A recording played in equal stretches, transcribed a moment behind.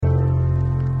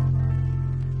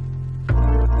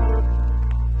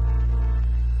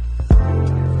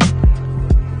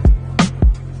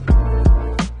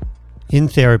In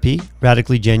therapy,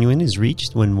 radically genuine is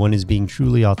reached when one is being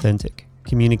truly authentic,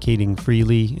 communicating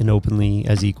freely and openly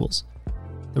as equals.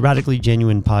 The Radically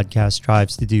Genuine podcast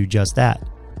strives to do just that.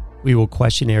 We will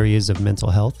question areas of mental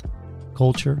health,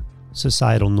 culture,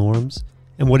 societal norms,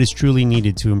 and what is truly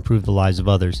needed to improve the lives of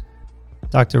others.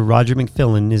 Dr. Roger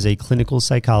McFillin is a clinical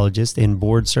psychologist and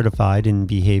board certified in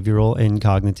behavioral and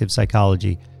cognitive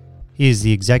psychology. He is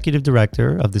the executive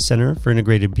director of the Center for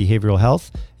Integrated Behavioral Health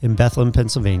in Bethlehem,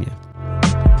 Pennsylvania.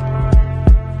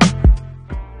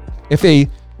 If a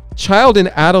child and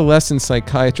adolescent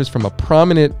psychiatrist from a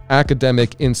prominent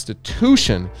academic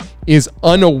institution is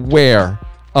unaware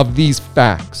of these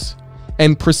facts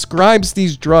and prescribes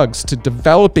these drugs to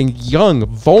developing young,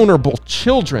 vulnerable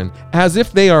children as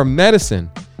if they are medicine,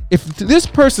 if this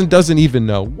person doesn't even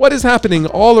know what is happening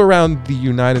all around the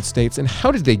United States and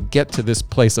how did they get to this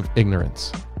place of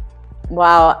ignorance?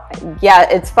 Wow. Yeah,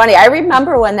 it's funny. I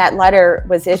remember when that letter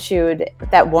was issued,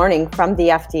 that warning from the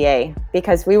FDA,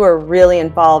 because we were really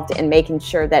involved in making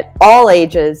sure that all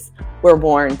ages were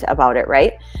warned about it,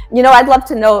 right? You know, I'd love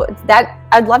to know that.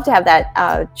 I'd love to have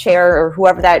that chair or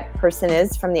whoever that person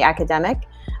is from the academic,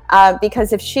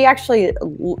 because if she actually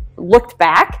looked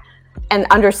back and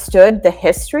understood the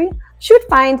history, she would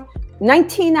find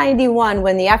 1991,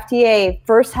 when the FDA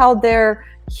first held their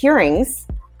hearings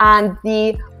on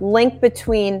the link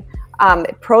between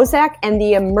Prozac and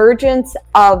the emergence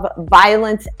of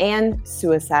violence and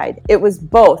suicide. It was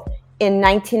both in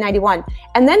 1991.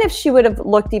 And then if she would have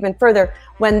looked even further,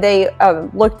 when they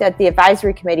looked at the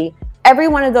advisory committee, every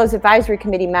one of those advisory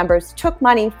committee members took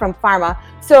money from pharma.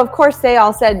 So of course they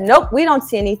all said, nope, we don't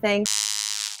see anything.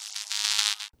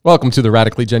 Welcome to the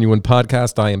Radically Genuine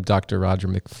podcast. I am Dr. Roger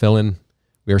McFillin.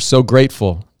 We are so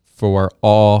grateful for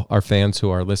all our fans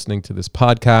who are listening to this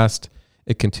podcast.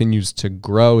 It continues to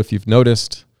grow. If you've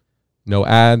noticed, no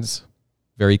ads,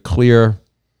 very clear.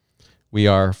 We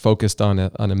are focused on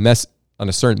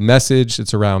a certain message.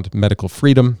 It's around medical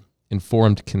freedom,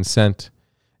 informed consent,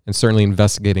 and certainly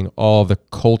investigating all the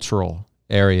cultural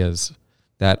areas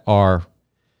that are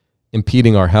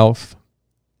impeding our health,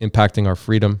 impacting our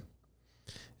freedom.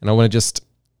 And I want to just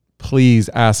please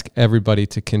ask everybody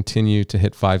to continue to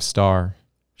hit 5-star.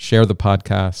 Share the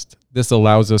podcast. This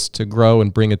allows us to grow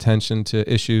and bring attention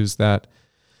to issues that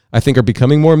I think are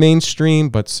becoming more mainstream,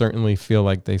 but certainly feel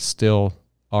like they still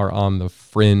are on the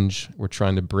fringe. We're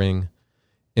trying to bring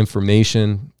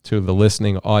information to the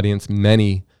listening audience,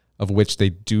 many of which they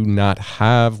do not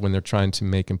have when they're trying to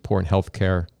make important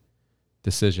healthcare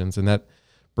decisions. And that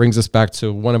brings us back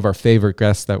to one of our favorite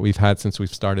guests that we've had since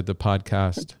we've started the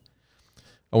podcast.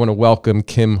 I want to welcome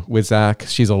Kim Witczak.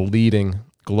 She's a leading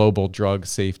global drug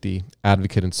safety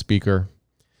advocate and speaker.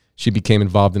 She became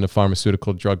involved in the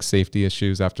pharmaceutical drug safety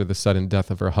issues after the sudden death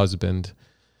of her husband,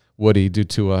 Woody, due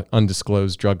to an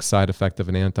undisclosed drug side effect of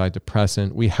an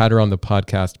antidepressant. We had her on the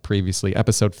podcast previously,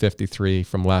 episode 53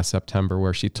 from last September,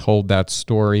 where she told that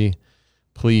story.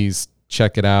 Please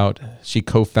check it out. She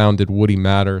co-founded Woody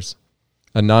Matters,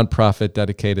 a nonprofit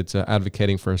dedicated to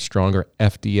advocating for a stronger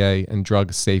FDA and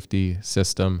drug safety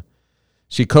system.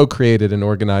 She co-created and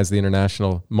organized the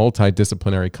international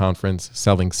multidisciplinary conference,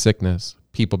 Selling Sickness,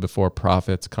 People Before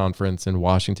Profits conference in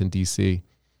Washington, D.C.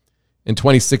 In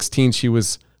 2016, she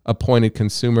was appointed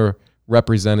consumer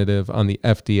representative on the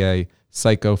FDA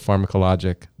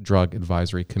Psychopharmacologic Drug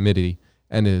Advisory Committee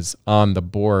and is on the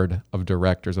board of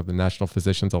directors of the National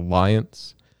Physicians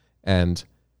Alliance and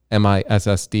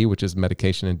MISSD, which is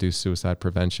Medication-Induced Suicide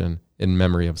Prevention in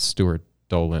memory of Stuart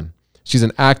Dolan. She's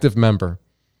an active member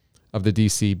of the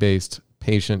DC-based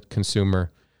Patient,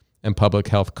 Consumer, and Public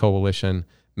Health Coalition,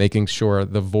 making sure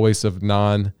the voice of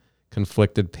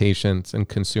non-conflicted patients and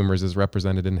consumers is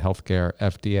represented in healthcare,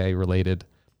 FDA-related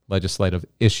legislative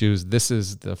issues. This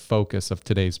is the focus of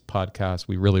today's podcast.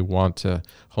 We really want to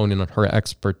hone in on her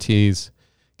expertise.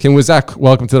 Kim Witczak,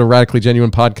 welcome to the Radically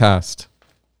Genuine podcast.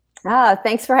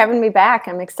 Thanks for having me back.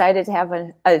 I'm excited to have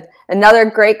another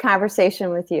great conversation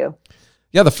with you.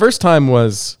 Yeah, the first time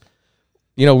was,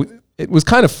 it was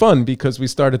kind of fun because we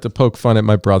started to poke fun at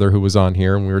my brother who was on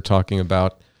here, and we were talking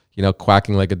about,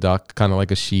 quacking like a duck, kind of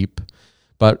like a sheep.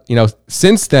 But,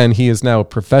 since then, he is now a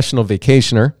professional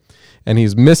vacationer, and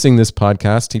he's missing this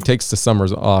podcast. He takes the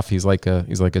summers off. He's like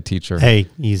a teacher. Hey,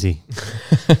 easy.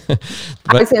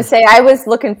 I was going to say, I was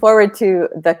looking forward to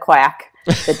the quack,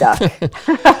 the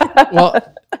duck. Well,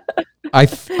 I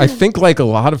think like a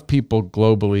lot of people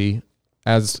globally,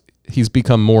 as he's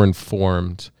become more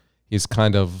informed, he's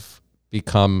kind of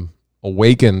become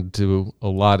awakened to a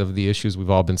lot of the issues we've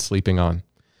all been sleeping on.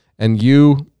 And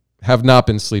you have not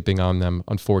been sleeping on them,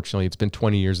 unfortunately. It's been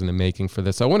 20 years in the making for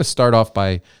this. I want to start off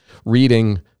by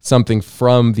reading something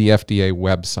from the FDA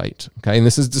website. Okay, and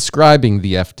this is describing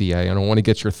the FDA, and I want to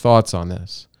get your thoughts on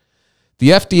this. The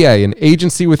FDA, an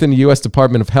agency within the U.S.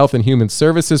 Department of Health and Human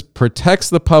Services, protects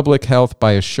the public health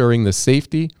by assuring the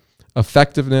safety,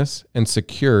 effectiveness, and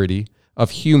security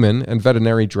of human and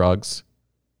veterinary drugs,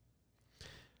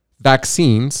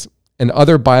 vaccines, and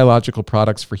other biological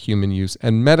products for human use,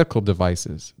 and medical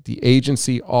devices. The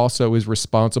agency also is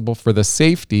responsible for the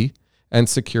safety and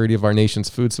security of our nation's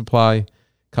food supply,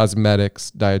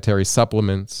 cosmetics, dietary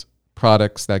supplements,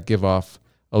 products that give off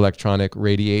electronic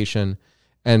radiation,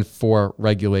 and for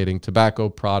regulating tobacco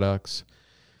products.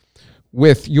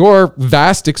 With your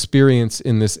vast experience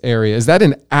in this area, is that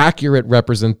an accurate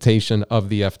representation of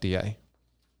the FDA?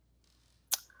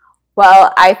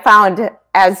 Well, I found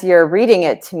as you're reading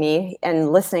it to me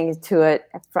and listening to it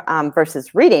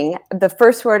versus reading, the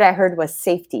first word I heard was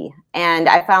safety. And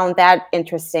I found that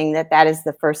interesting that is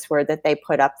the first word that they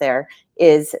put up there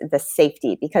is the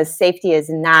safety, because safety is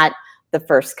not the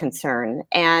first concern.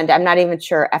 And I'm not even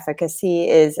sure efficacy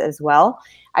is as well.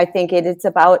 I think it's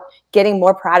about getting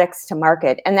more products to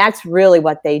market. And that's really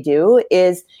what they do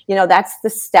is, that's the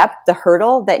step, the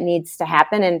hurdle that needs to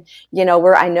happen. And,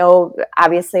 I know,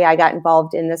 obviously I got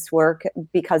involved in this work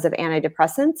because of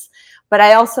antidepressants, but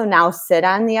I also now sit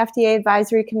on the FDA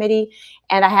advisory committee.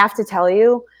 And I have to tell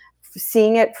you,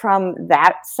 seeing it from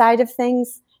that side of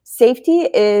things, safety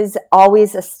is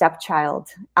always a stepchild.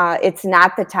 It's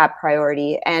not the top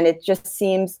priority. And it just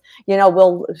seems,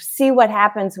 we'll see what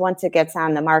happens once it gets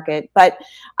on the market. But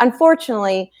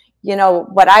unfortunately,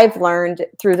 what I've learned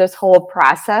through this whole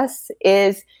process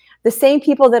is the same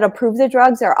people that approve the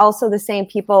drugs are also the same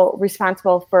people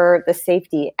responsible for the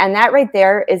safety. And that right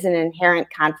there is an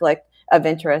inherent conflict of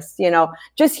interest,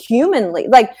 just humanly,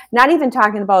 like not even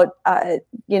talking about,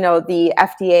 the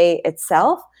FDA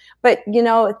itself. But,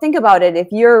 think about it. If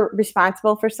you're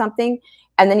responsible for something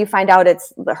and then you find out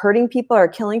it's hurting people or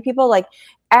killing people, like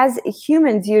as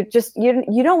humans, you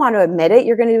don't want to admit it.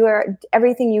 You're going to do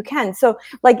everything you can. So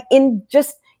like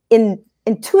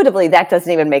intuitively, that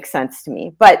doesn't even make sense to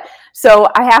me. But so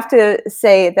I have to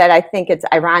say that I think it's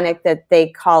ironic that they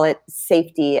call it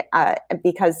safety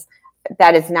because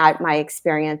that is not my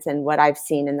experience and what I've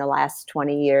seen in the last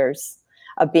 20 years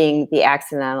of being the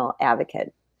accidental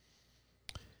advocate.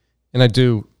 And I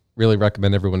do really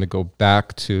recommend everyone to go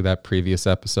back to that previous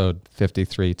episode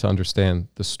 53 to understand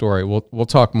the story. We'll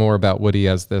talk more about Woody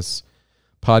as this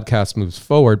podcast moves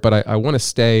forward, but I want to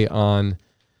stay on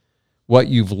what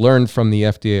you've learned from the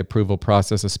FDA approval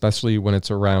process, especially when it's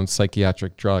around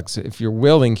psychiatric drugs. If you're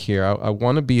willing here, I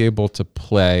want to be able to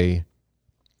play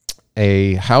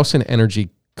a House and Energy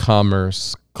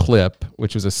Commerce clip,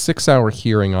 which was a 6-hour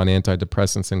hearing on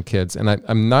antidepressants in kids. And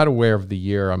I'm not aware of the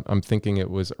year. I'm thinking it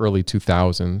was early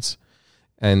 2000s.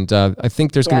 And I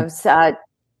think there's going to...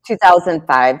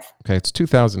 2005. Okay, it's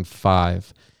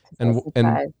 2005.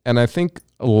 2005. And I think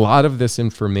a lot of this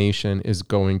information is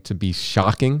going to be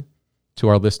shocking to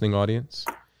our listening audience.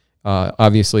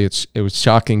 Obviously, it was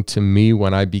shocking to me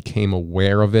when I became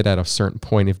aware of it at a certain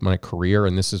point of my career,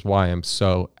 and this is why I'm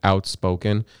so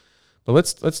outspoken. But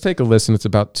let's take a listen. It's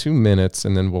about 2 minutes,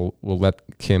 and then we'll let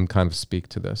Kim kind of speak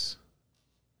to this.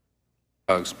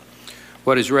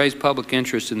 What has raised public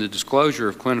interest in the disclosure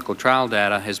of clinical trial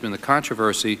data has been the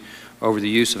controversy over the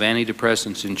use of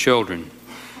antidepressants in children.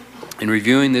 In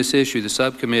reviewing this issue, the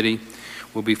subcommittee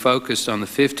will be focused on the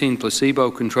 15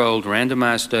 placebo-controlled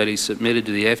randomized studies submitted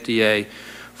to the FDA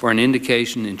for an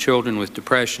indication in children with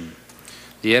depression.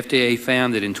 The FDA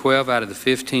found that in 12 out of the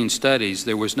 15 studies,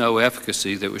 there was no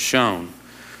efficacy that was shown.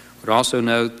 But also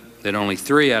note that only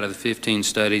 3 out of the 15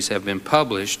 studies have been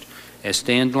published as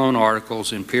standalone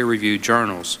articles in peer-reviewed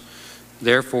journals.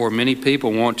 Therefore, many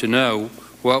people want to know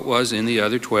what was in the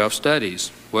other 12 studies.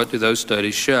 What do those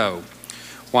studies show?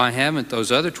 Why haven't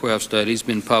those other 12 studies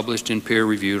been published in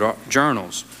peer-reviewed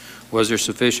journals? Was there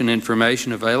sufficient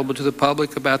information available to the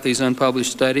public about these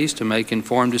unpublished studies to make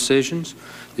informed decisions?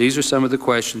 These are some of the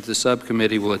questions the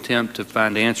subcommittee will attempt to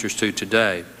find answers to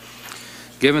today.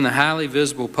 Given the highly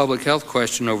visible public health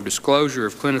question over disclosure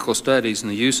of clinical studies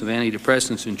and the use of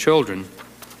antidepressants in children,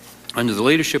 under the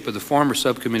leadership of the former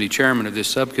subcommittee chairman of this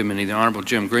subcommittee, the Honorable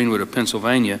Jim Greenwood of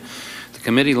Pennsylvania, the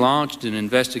committee launched an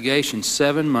investigation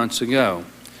 7 months ago.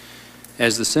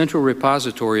 As the central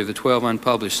repository of the 12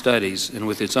 unpublished studies, and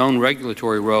with its own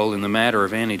regulatory role in the matter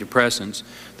of antidepressants,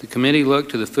 the committee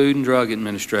looked to the Food and Drug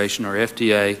Administration, or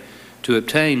FDA, to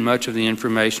obtain much of the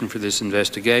information for this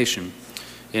investigation.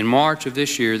 In March of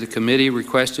this year, the committee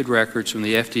requested records from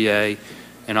the FDA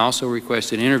and also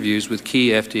requested interviews with key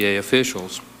FDA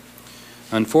officials.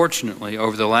 Unfortunately,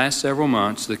 over the last several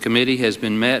months, the committee has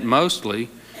been met mostly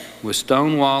with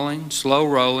stonewalling, slow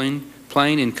rolling,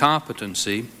 plain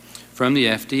incompetency from the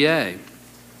FDA.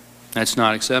 That's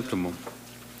not acceptable.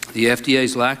 The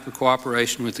FDA's lack of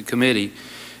cooperation with the committee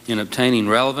in obtaining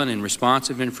relevant and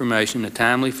responsive information in a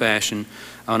timely fashion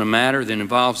on a matter that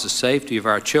involves the safety of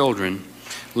our children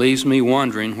leaves me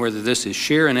wondering whether this is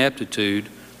sheer ineptitude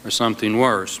or something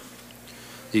worse.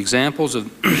 The examples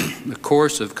of the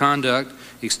course of conduct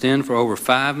extend for over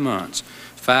 5 months.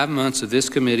 5 months of this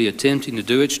committee attempting to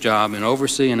do its job and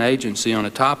oversee an agency on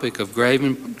a topic of grave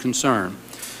concern.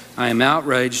 I am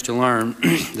outraged to learn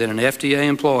that an FDA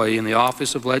employee in the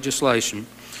Office of Legislation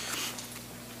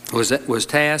was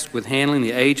tasked with handling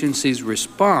the agency's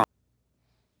response.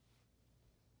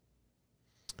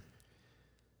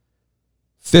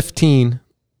 15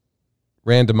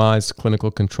 randomized clinical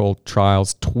controlled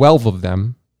trials, 12 of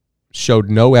them showed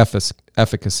no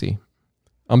efficacy.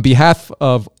 On behalf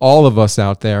of all of us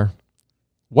out there,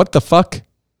 what the fuck?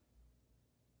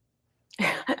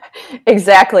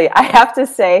 Exactly. I have to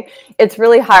say, it's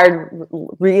really hard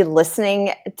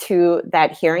re-listening to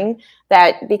that hearing,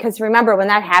 because remember when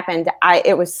that happened,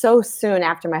 it was so soon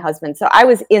after my husband. So I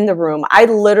was in the room. I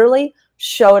literally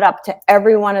showed up to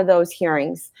every one of those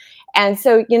hearings. And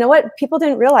so, you know what? People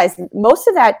didn't realize most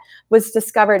of that was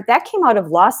discovered. That came out of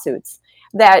lawsuits.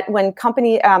 That when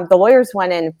the lawyers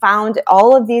went in and found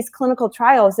all of these clinical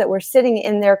trials that were sitting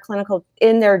in their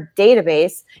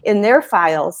database, in their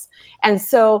files. And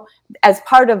so as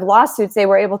part of lawsuits, they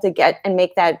were able to get and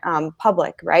make that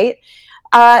public, right?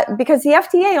 Because the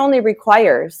FDA only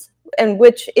requires, and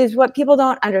which is what people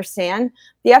don't understand,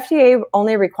 the FDA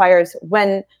only requires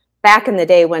back in the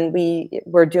day when we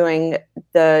were doing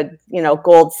the,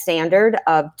 gold standard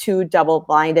of 2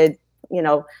 double-blinded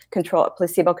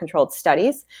placebo-controlled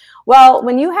studies. Well,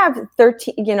 when you have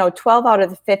 12 out of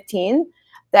the 15,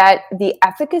 that the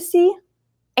efficacy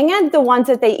and the ones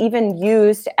that they even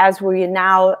used, as we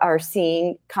now are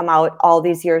seeing come out all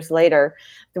these years later,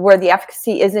 where the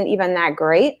efficacy isn't even that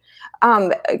great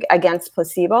against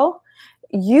placebo.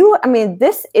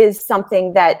 This is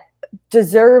something that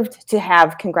deserved to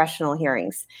have congressional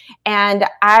hearings. And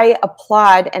I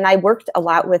applaud, and I worked a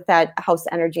lot with that House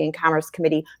Energy and Commerce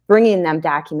Committee, bringing them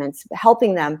documents,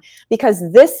 helping them,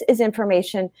 because this is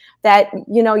information that,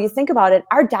 you think about it,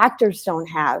 our doctors don't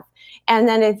have. And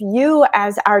then if you,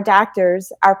 as our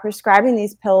doctors, are prescribing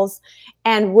these pills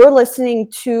and we're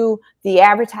listening to the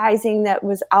advertising that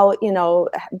was out,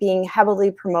 being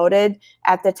heavily promoted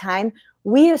at the time,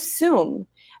 we assume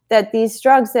that these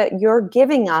drugs that you're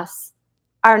giving us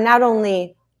are not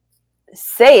only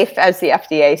safe, as the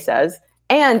FDA says,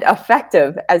 and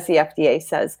effective, as the FDA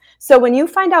says. So when you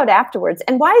find out afterwards,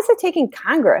 and why is it taking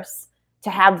Congress to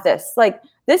have this?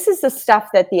 This is the stuff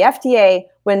that the FDA,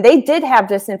 when they did have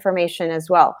this information as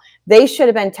well, they should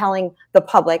have been telling the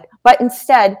public, but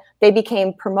instead they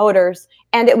became promoters.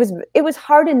 And it was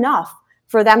hard enough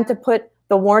for them to put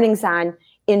the warnings on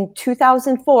in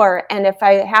 2004, and if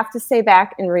I have to say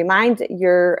back and remind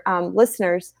your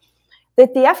listeners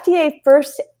that the FDA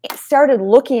first started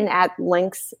looking at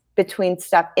links between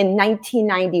stuff in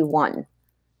 1991.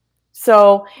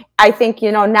 So I think,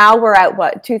 now we're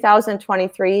at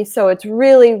 2023. So it's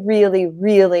really, really,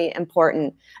 really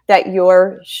important that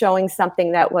you're showing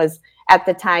something that was at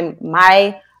the time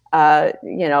my,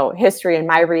 history and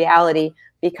my reality,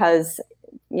 because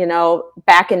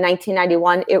back in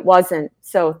 1991, it wasn't.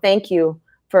 So thank you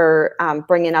for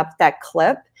bringing up that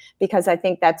clip, because I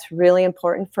think that's really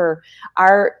important for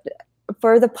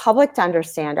the public to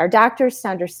understand, our doctors to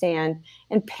understand,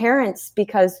 and parents,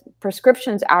 because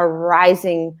prescriptions are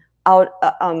rising out,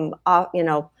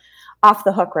 off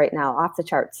the hook right now, off the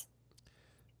charts.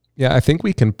 Yeah, I think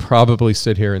we can probably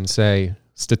sit here and say,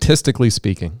 statistically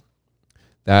speaking,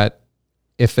 that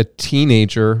if a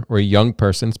teenager or a young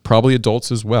person, probably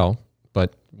adults as well,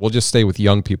 but we'll just stay with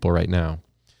young people right now,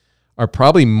 are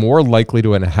probably more likely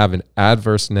to have an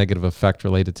adverse negative effect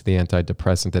related to the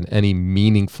antidepressant than any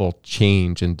meaningful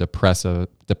change in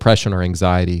depression or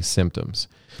anxiety symptoms.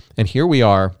 And here we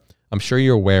are. I'm sure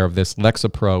you're aware of this.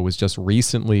 Lexapro was just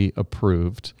recently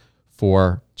approved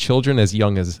for children as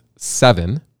young as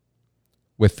 7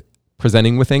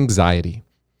 presenting with anxiety.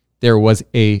 There was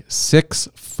a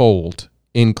 6-fold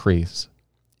increase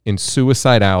in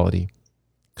suicidality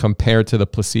compared to the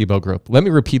placebo group. Let me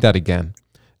repeat that again.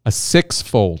 A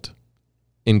 6-fold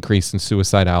increase in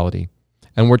suicidality.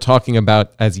 And we're talking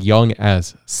about as young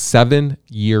as 7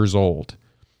 years old.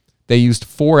 They used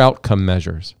 4 outcome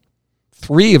measures.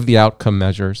 3 of the outcome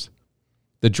measures,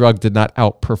 the drug did not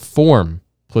outperform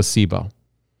placebo.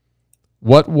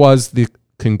 What was the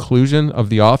conclusion of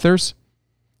the authors?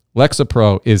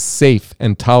 Lexapro is safe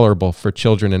and tolerable for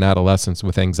children and adolescents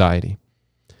with anxiety.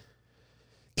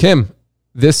 Kim,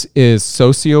 this is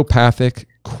sociopathic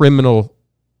criminal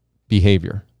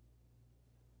behavior.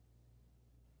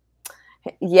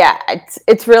 Yeah,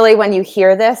 it's really, when you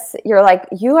hear this, you're like,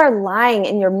 you are lying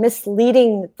and you're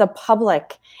misleading the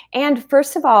public. And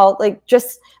first of all, like,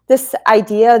 just this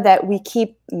idea that we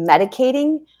keep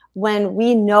medicating when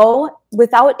we know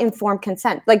without informed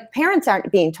consent, like, parents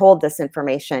aren't being told this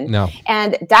information. No.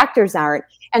 And doctors aren't.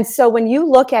 And so when you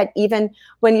look at, even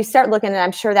when you start looking, and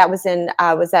I'm sure that was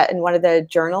that in one of the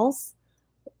journals?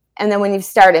 And then when you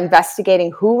start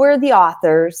investigating who were the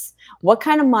authors, what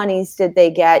kind of monies did they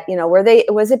get?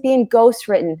 Was it being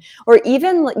ghostwritten? Or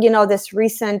even, this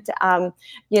recent, they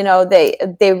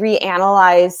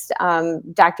reanalyzed,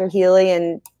 Dr. Healy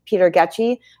and Peter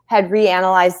Getchy had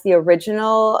reanalyzed the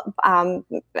original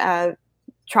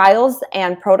trials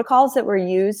and protocols that were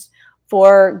used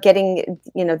for getting,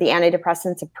 the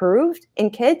antidepressants approved in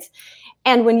kids.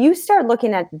 And when you start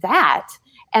looking at that,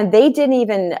 and they didn't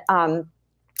even,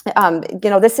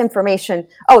 this information.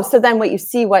 Oh, so then what you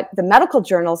see, what the medical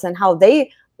journals and how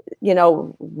they,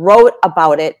 wrote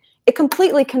about it, it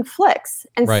completely conflicts.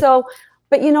 And right. So,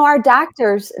 but our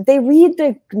doctors, they read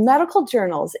the medical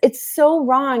journals. It's so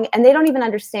wrong. And they don't even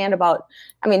understand about,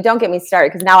 don't get me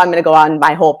started, because now I'm going to go on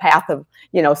my whole path of,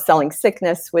 selling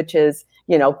sickness, which is,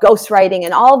 ghostwriting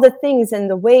and all the things and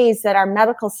the ways that our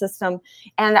medical system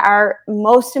and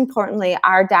most importantly,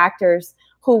 our doctors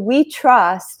who we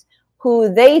trust,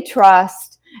 who they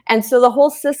trust. And so the whole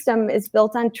system is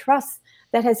built on trust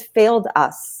that has failed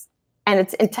us. And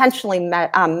it's intentionally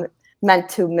meant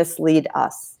to mislead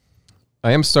us.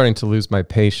 I am starting to lose my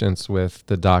patience with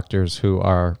the doctors who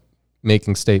are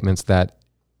making statements that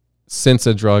since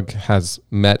a drug has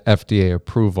met FDA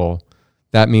approval,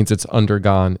 that means it's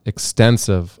undergone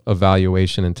extensive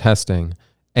evaluation and testing,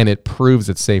 and it proves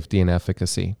its safety and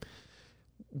efficacy.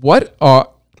 What are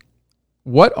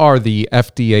the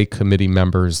FDA committee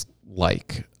members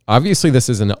like? Obviously, this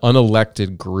is an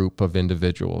unelected group of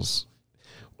individuals.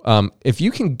 If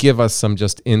you can give us some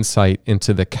just insight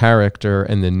into the character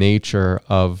and the nature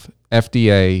of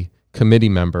FDA committee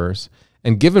members,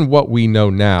 and given what we know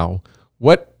now,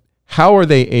 how are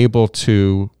they able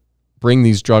to bring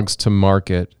these drugs to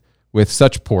market with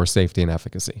such poor safety and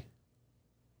efficacy?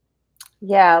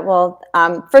 Yeah, well,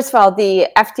 first of all, the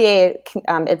FDA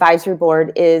advisory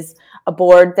board is a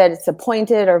board that is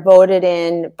appointed or voted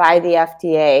in by the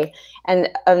FDA. And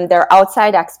they're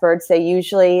outside experts. They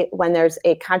usually, when there's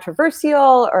a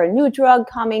controversial or a new drug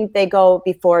coming, they go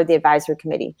before the advisory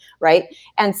committee, right?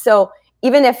 And so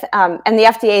even if, and the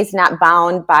FDA is not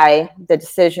bound by the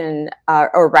decision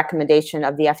or recommendation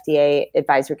of the FDA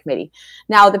advisory committee.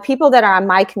 Now, the people that are on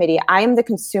my committee, I am the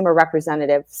consumer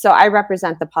representative, so I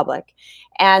represent the public.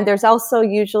 And there's also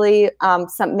usually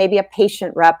maybe a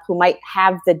patient rep who might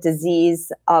have the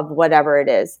disease of whatever it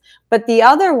is. But the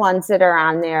other ones that are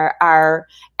on there are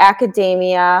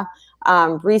academia,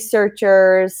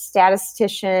 researchers,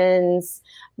 statisticians.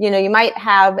 You might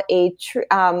have a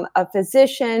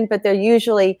physician, but they're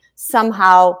usually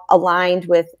somehow aligned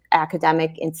with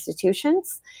academic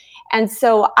institutions. And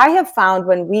so I have found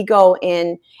when we go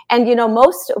in, and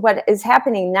most what is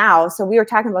happening now, so we were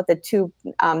talking about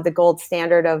the gold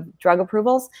standard of drug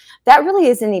approvals, that really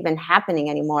isn't even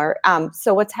happening anymore.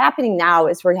 So what's happening now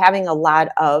is we're having a lot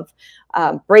of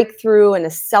breakthrough and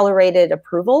accelerated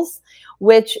approvals,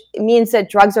 which means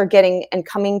that drugs are getting and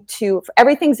coming to,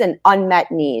 everything's an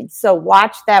unmet need. So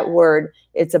watch that word,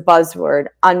 it's a buzzword,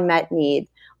 unmet need.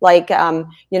 Like,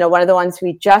 one of the ones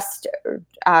we just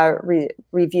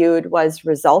reviewed was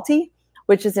Rexulti,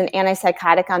 which is an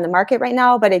antipsychotic on the market right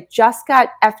now, but it just got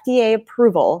FDA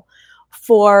approval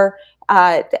for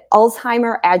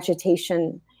Alzheimer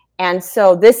agitation. And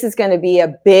so this is going to be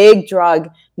a big drug,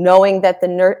 knowing that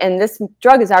and this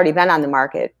drug has already been on the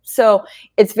market. So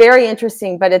it's very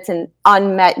interesting, but it's an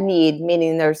unmet need,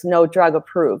 meaning there's no drug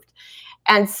approved.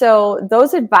 And so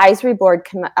those advisory board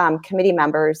committee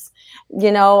members,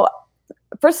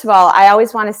 first of all, I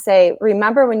always want to say,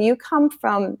 remember when you come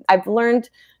from, I've learned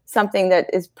something that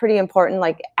is pretty important,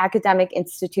 like academic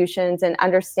institutions and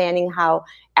understanding how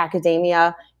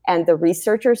academia and the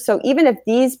researchers. So even if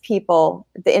these people,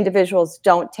 the individuals,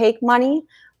 don't take money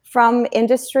from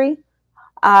industry,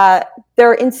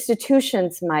 their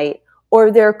institutions might,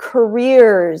 or their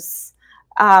careers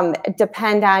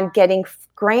depend on getting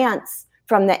grants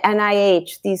from the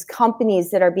NIH, these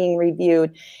companies that are being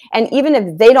reviewed. And even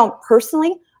if they don't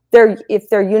personally, if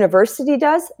their university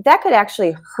does, that could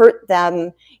actually hurt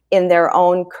them in their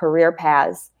own career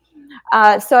paths.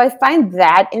 So I find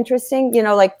that interesting.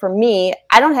 Like for me,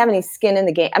 I don't have any skin in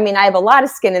the game. I mean, I have a lot of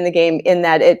skin in the game in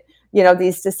that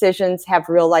these decisions have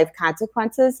real life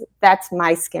consequences. That's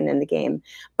my skin in the game.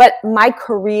 But my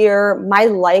career, my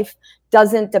life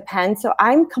doesn't depend. So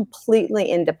I'm completely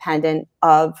independent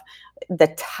of the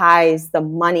ties, the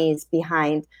monies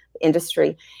behind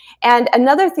industry. And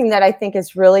another thing that I think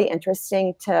is really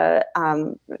interesting to,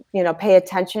 pay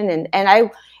attention, and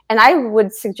I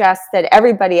would suggest that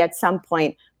everybody at some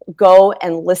point go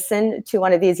and listen to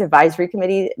one of these advisory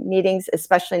committee meetings,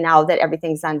 especially now that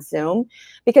everything's on Zoom,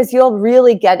 because you'll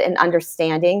really get an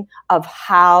understanding of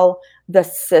how the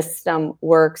system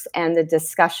works and the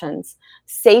discussions.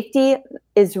 Safety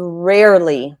is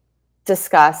rarely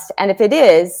discussed, and if it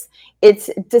is, it's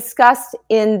discussed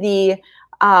in the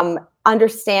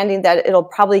understanding that it'll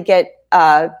probably get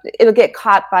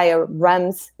caught by a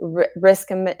REMS,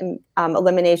 risk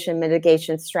elimination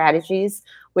mitigation strategies,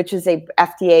 which is a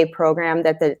FDA program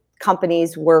that the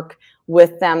companies work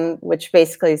with them, which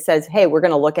basically says, hey, we're going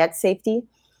to look at safety.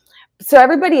 So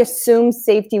everybody assumes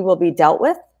safety will be dealt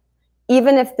with,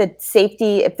 even if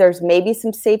there's maybe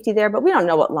some safety there, but we don't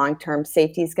know what long-term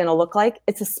safety is going to look like.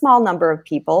 It's a small number of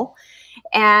people.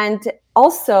 And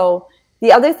also,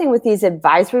 the other thing with these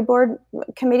advisory board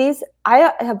committees,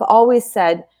 I have always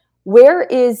said, where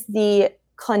is the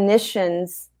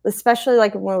clinicians, especially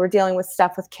like when we're dealing with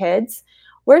stuff with kids,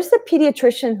 where's the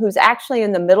pediatrician who's actually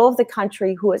in the middle of the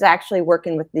country who is actually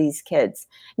working with these kids?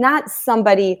 Not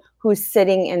somebody who's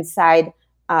sitting inside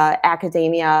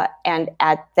academia and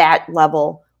at that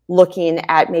level looking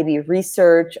at maybe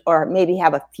research or maybe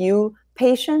have a few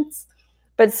patients.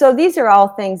 But so these are all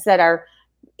things that are,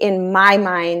 in my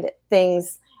mind,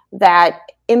 things that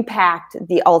impact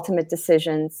the ultimate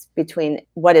decisions between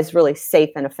what is really safe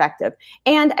and effective.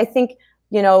 And I think,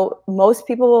 most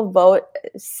people will vote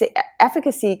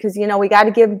efficacy because, we got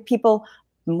to give people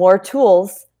more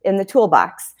tools in the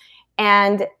toolbox.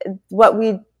 And what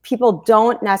people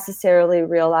don't necessarily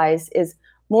realize is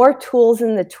more tools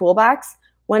in the toolbox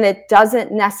when it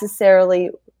doesn't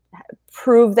necessarily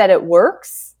prove that it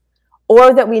works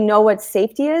or that we know what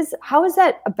safety is. How is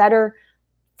that better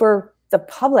for the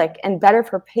public and better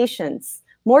for patients?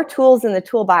 More tools in the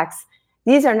toolbox.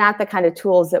 These are not the kind of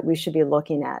tools that we should be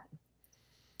looking at.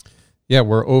 Yeah,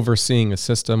 we're overseeing a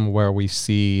system where we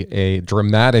see a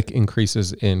dramatic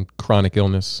increases in chronic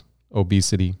illness,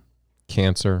 obesity,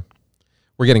 cancer.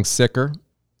 We're getting sicker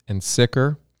and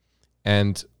sicker.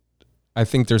 And I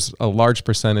think there's a large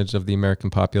percentage of the American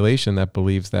population that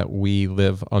believes that we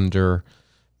live under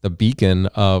the beacon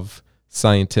of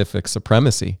scientific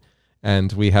supremacy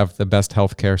and we have the best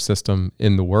healthcare system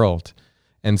in the world.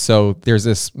 And so there's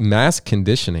this mass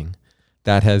conditioning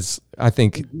that has, I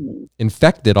think,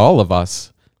 infected all of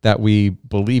us, that we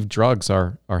believe drugs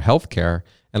are healthcare.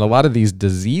 And a lot of these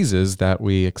diseases that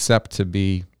we accept to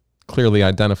be clearly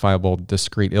identifiable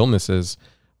discrete illnesses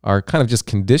are kind of just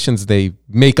conditions they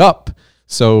make up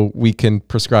so we can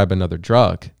prescribe another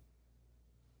drug.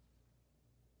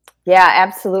 Yeah,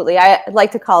 absolutely. I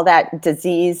like to call that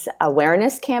disease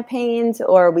awareness campaigns,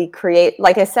 or we create,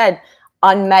 like I said,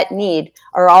 unmet need,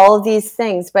 or all of these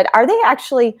things. But are they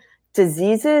actually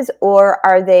diseases, or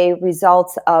are they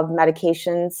results of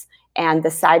medications and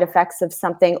the side effects of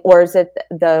something, or is it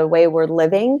the way we're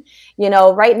living?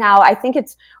 Right now, I think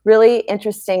it's really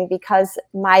interesting because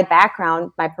my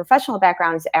professional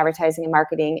background is advertising and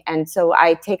marketing. And so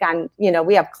I take on,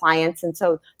 we have clients. And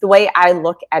so the way I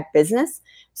look at business,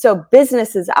 so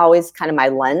business is always kind of my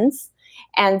lens.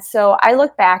 And so I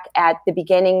look back at the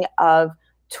beginning of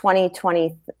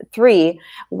 2023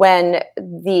 when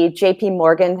the JP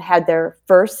Morgan had their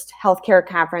first healthcare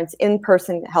conference,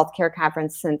 in-person healthcare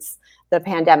conference since the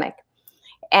pandemic.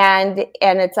 And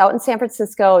it's out in San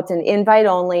Francisco. It's an invite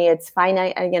only. It's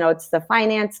finite, it's the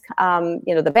finance,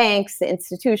 the banks, the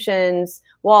institutions,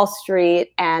 Wall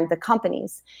Street, and the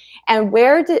companies. And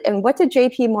what did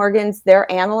JP Morgan's,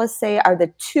 their analysts say are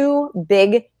the two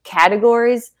big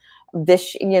categories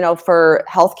this, for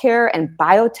healthcare and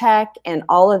biotech and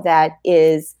all of that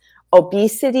is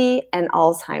obesity and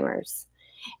Alzheimer's.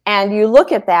 And you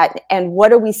look at that, and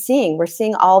what are we seeing? We're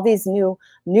seeing all these new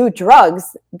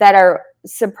drugs that are,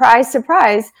 surprise,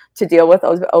 surprise, to deal with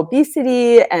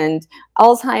obesity and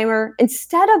Alzheimer.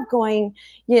 Instead of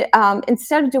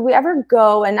do we ever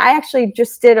go, and I actually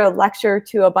just did a lecture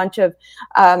to a bunch of,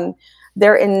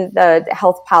 they're in the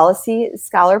health policy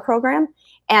scholar program,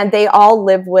 and they all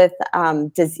live with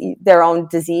their own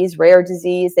disease, rare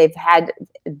disease. They've had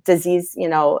disease,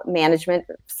 management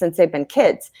since they've been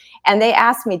kids. And they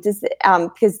asked me,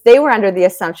 because they were under the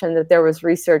assumption that there was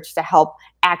research to help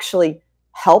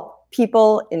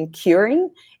people in curing.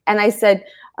 And I said,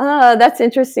 that's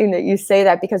interesting that you say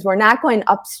that, because we're not going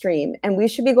upstream, and we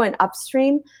should be going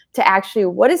upstream to actually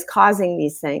what is causing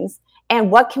these things and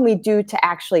what can we do to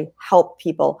actually help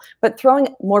people. But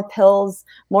throwing more pills,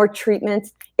 more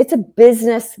treatments, it's a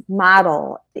business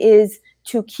model, is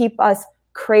to keep us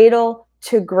cradle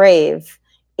to grave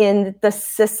in the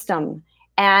system.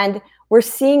 And we're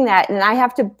seeing that. And I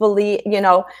have to believe,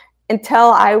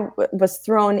 until I was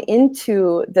thrown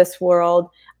into this world,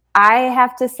 I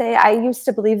have to say, I used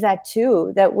to believe that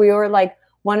too, that we were like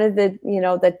one of the,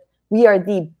 that we are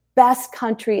the best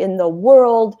country in the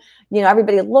world.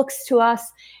 Everybody looks to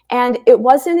us. And it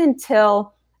wasn't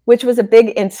until, which was a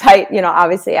big insight,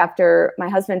 obviously after my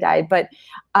husband died, but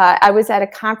I was at a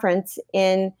conference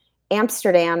in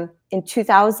Amsterdam in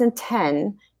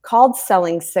 2010 called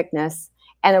Selling Sickness.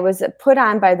 And it was put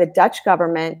on by the Dutch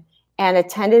government and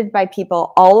attended by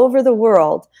people all over the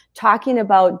world, talking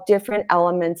about different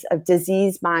elements of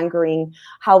disease mongering,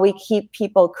 how we keep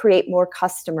people, create more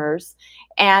customers,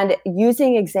 and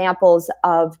using examples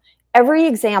of every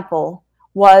example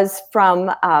was from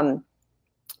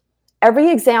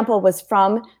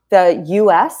the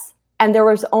US, and there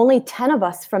was only 10 of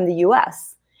us from the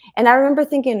US. And I remember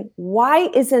thinking, why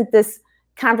isn't this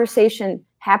conversation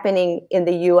happening in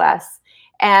the US?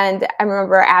 And I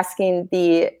remember asking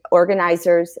the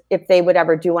organizers if they would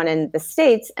ever do one in the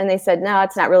States. And they said, no,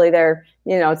 it's not really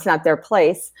it's not their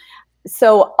place.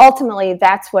 So ultimately,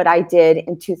 that's what I did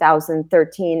in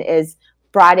 2013, is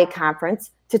brought a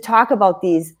conference to talk about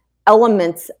these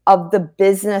elements of the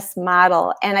business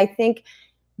model. And I think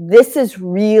this is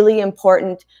really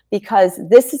important, because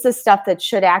this is the stuff that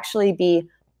should actually be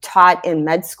taught in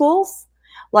med schools.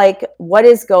 Like, what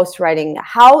is ghostwriting?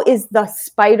 How is the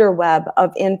spider web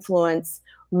of influence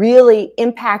really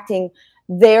impacting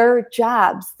their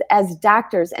jobs as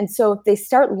doctors? And so if they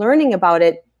start learning about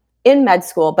it in med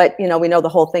school, but we know the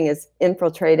whole thing is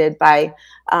infiltrated by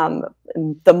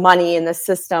the money in the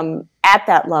system at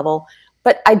that level.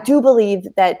 But I do believe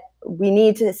that we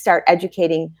need to start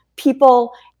educating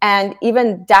people and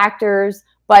even doctors.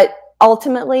 But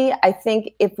ultimately, I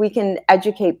think if we can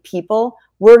educate people,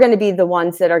 we're going to be the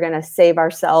ones that are going to save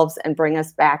ourselves and bring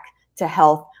us back to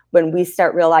health when we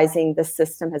start realizing the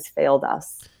system has failed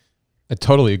us. I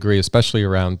totally agree, especially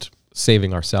around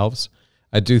saving ourselves.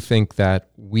 I do think that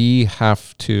we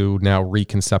have to now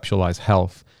reconceptualize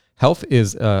health. Health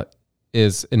is an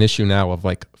issue now of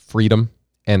like freedom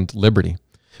and liberty,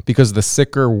 because the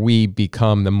sicker we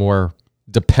become, the more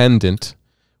dependent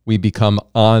we become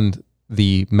on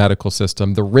the medical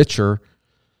system, the richer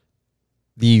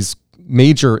these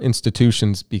major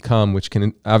institutions become, which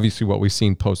can obviously what we've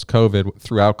seen post-COVID,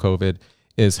 throughout COVID,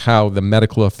 is how the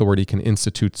medical authority can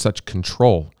institute such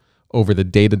control over the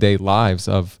day-to-day lives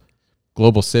of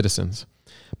global citizens.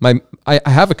 I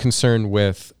have a concern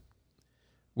with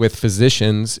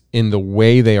physicians in the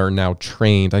way they are now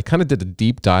trained. I kind of did a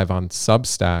deep dive on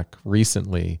Substack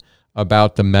recently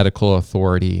about the medical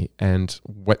authority and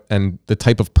the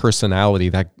type of personality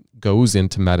that goes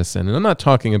into medicine. And I'm not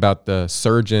talking about the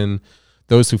surgeon,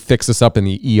 those who fix us up in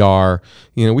the ER.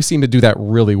 We seem to do that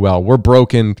really well. We're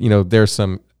broken. There's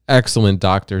some excellent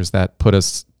doctors that put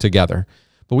us together.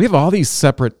 But we have all these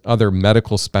separate other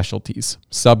medical specialties,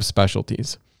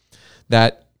 subspecialties,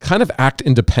 that kind of act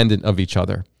independent of each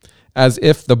other, as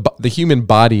if the human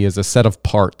body is a set of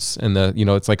parts, and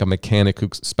it's like a mechanic who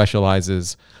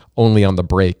specializes only on the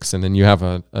brakes, and then you have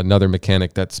another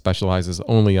mechanic that specializes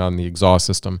only on the exhaust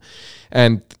system,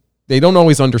 and they don't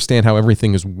always understand how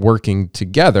everything is working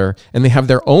together, and they have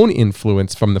their own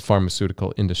influence from the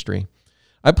pharmaceutical industry.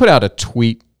 I put out a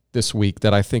tweet this week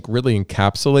that I think really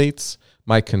encapsulates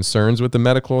my concerns with the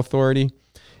medical authority,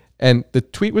 and the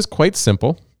tweet was quite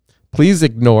simple. Please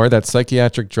ignore that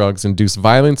psychiatric drugs induce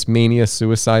violence, mania,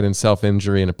 suicide, and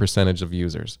self-injury in a percentage of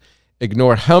users.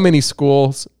 Ignore how many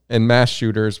schools and mass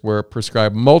shooters were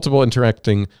prescribed multiple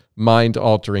interacting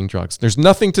mind-altering drugs. There's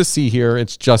nothing to see here.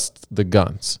 It's just the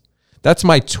guns. That's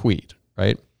my tweet,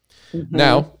 right? Mm-hmm.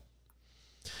 Now,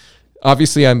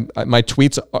 obviously, my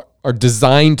tweets are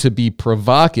designed to be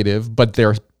provocative, but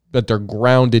they're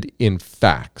grounded in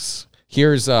facts.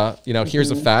 Here's a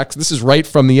fact. This is right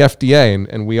from the FDA,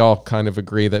 and we all kind of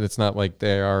agree that it's not like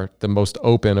they are the most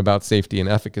open about safety and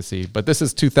efficacy. But this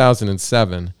is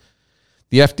 2007.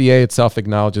 The FDA itself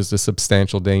acknowledges the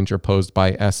substantial danger posed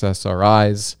by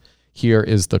SSRIs. Here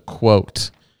is the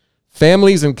quote.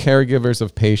 Families and caregivers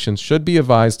of patients should be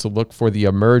advised to look for the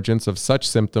emergence of such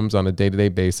symptoms on a day-to-day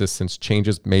basis, since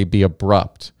changes may be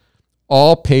abrupt.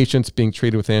 All patients being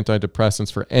treated with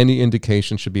antidepressants for any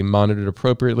indication should be monitored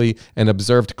appropriately and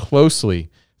observed closely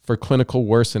for clinical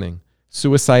worsening,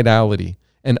 suicidality,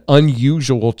 and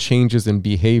unusual changes in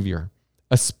behavior,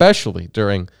 especially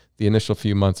during the initial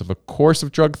few months of a course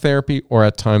of drug therapy or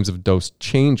at times of dose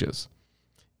changes,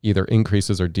 either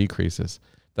increases or decreases.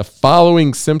 The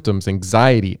following symptoms: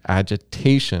 anxiety,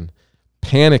 agitation,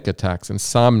 panic attacks,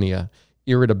 insomnia,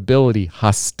 irritability,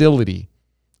 hostility,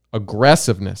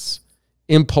 aggressiveness,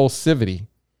 impulsivity,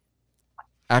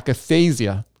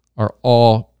 akathisia are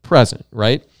all present,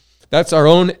 right? That's our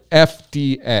own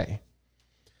FDA.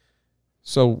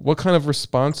 So what kind of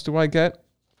response do I get?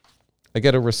 I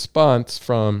get a response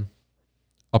from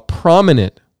a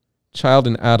prominent child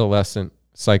and adolescent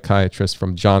psychiatrist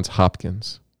from Johns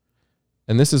Hopkins.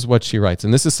 And this is what she writes.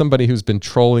 And this is somebody who's been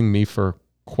trolling me for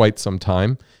quite some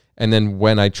time. And then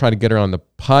when I try to get her on the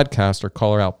podcast or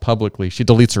call her out publicly, she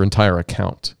deletes her entire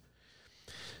account.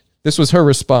 This was her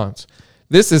response.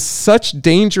 This is such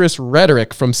dangerous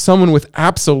rhetoric from someone with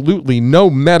absolutely no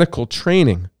medical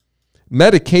training.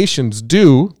 Medications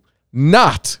do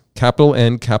not, capital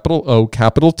N, capital O,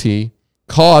 capital T,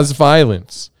 cause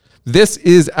violence. This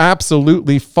is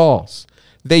absolutely false.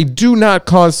 They do not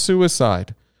cause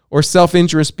suicide or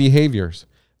self-injurious behaviors.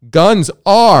 Guns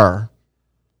are,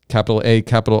 capital A,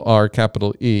 capital R,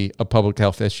 capital E, a public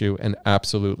health issue and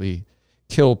absolutely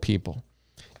kill people.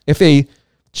 If a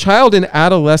child and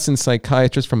adolescent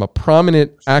psychiatrist from a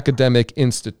prominent academic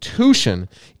institution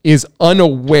is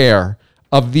unaware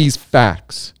of these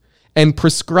facts and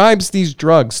prescribes these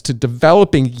drugs to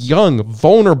developing young,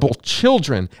 vulnerable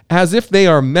children as if they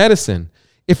are medicine,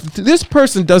 if this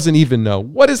person doesn't even know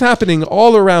what is happening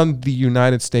all around the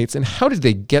United States and how did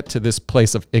they get to this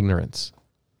place of ignorance?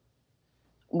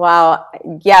 Wow.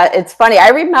 Yeah, it's funny. I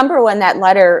remember when that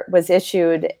letter was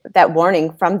issued, that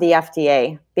warning from the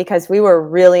FDA, because we were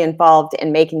really involved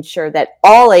in making sure that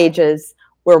all ages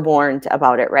were warned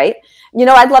about it, right? You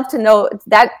know, I'd love to know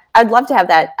that. I'd love to have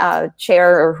that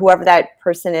chair or whoever that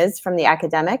person is from the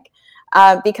academic,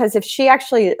 because if she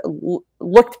actually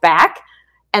looked back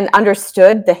and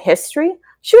understood the history,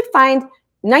 she would find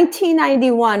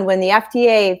 1991, when the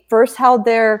FDA first held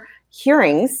their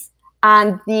hearings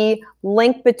on the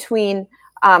link between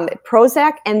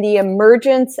Prozac and the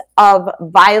emergence of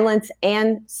violence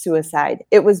and suicide.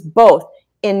 It was both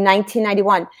in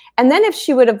 1991. And then if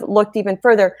she would have looked even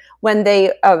further, when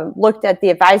they looked at the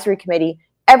advisory committee,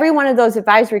 every one of those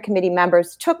advisory committee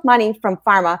members took money from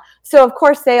pharma. So of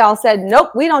course they all said, nope,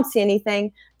 we don't see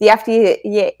anything. The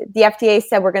FDA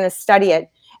said we're going to study it.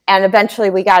 And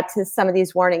eventually we got to some of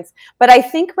these warnings. But I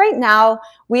think right now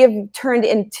we have turned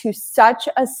into such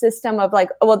a system of like,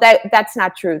 oh, well, that's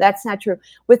not true. That's not true.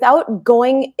 Without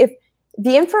going, if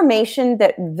the information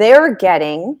that they're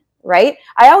getting, right?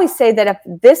 I always say that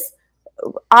if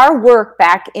our work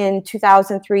back in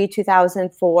 2003,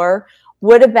 2004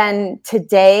 would have been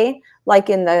today, like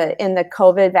in the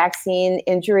COVID vaccine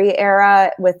injury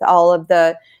era with all of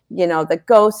the, the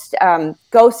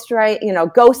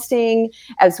ghosting,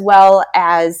 as well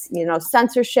as,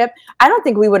 censorship, I don't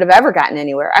think we would have ever gotten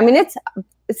anywhere. I mean, it's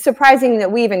surprising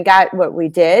that we even got what we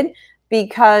did,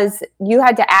 because you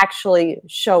had to actually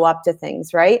show up to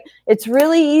things, right? It's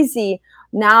really easy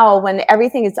now when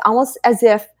everything is almost as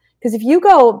if, because if you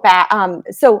go back,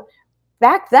 so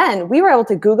back then we were able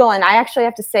to Google, and I actually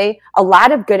have to say a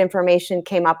lot of good information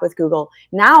came up with Google.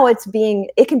 Now it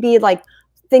can be like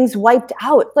things wiped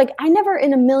out. Like I never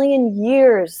in a million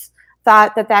years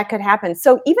thought that could happen.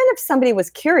 So even if somebody was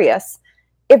curious,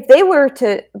 if they were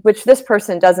to, which this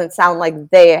person doesn't sound like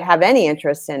they have any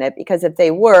interest in it, because if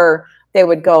they were, they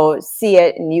would go see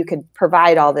it and you could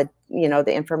provide all the,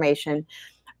 the information.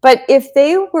 But if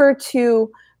they were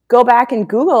to go back and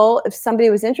Google, if somebody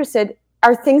was interested,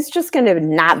 are things just going to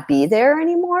not be there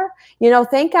anymore?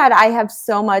 Thank God I have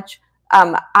so much.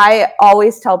 I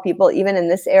always tell people, even in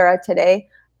this era today,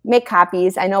 make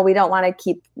copies. I know we don't want to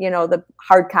keep, the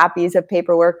hard copies of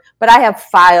paperwork, but I have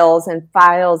files and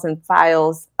files and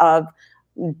files of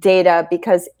data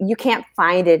because you can't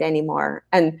find it anymore.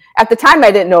 And at the time,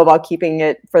 I didn't know about keeping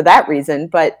it for that reason,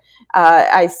 but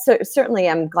I certainly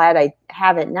am glad I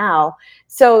have it now.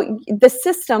 So the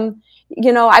system,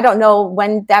 I don't know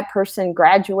when that person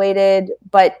graduated,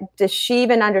 but does she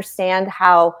even understand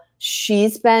how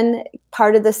she's been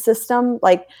part of the system?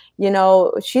 Like,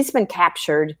 she's been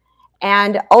captured.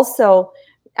 And also,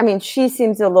 I mean, she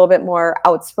seems a little bit more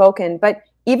outspoken, but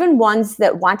even ones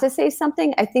that want to say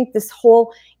something, I think this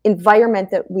whole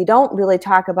environment that we don't really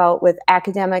talk about with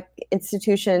academic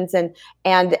institutions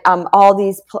and all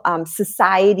these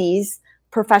societies,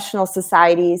 professional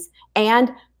societies,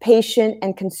 and patient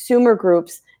and consumer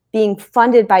groups being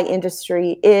funded by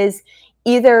industry is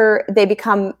either they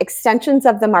become extensions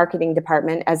of the marketing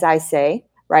department, as I say,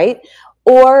 right?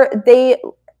 Or they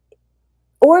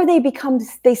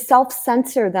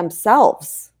self-censor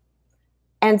themselves.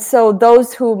 And so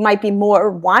those who might be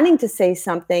more wanting to say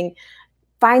something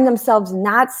find themselves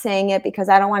not saying it because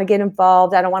I don't want to get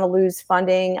involved. I don't want to lose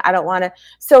funding. I don't want to.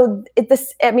 So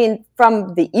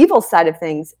from the evil side of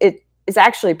things, it is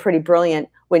actually pretty brilliant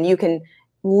when you can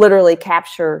literally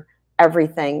capture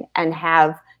everything and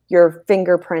have your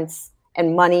fingerprints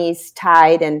and monies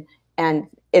tied and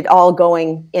it all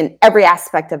going in every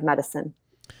aspect of medicine.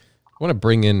 I want to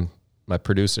bring in my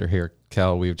producer here,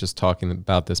 Kel. We were just talking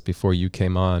about this before you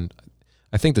came on.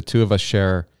 I think the two of us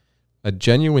share a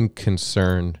genuine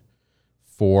concern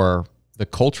for the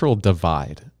cultural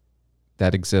divide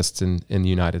that exists in the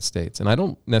United States. And I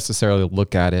don't necessarily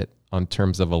look at it on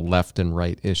terms of a left and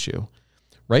right issue.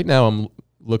 Right now, I'm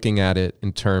looking at it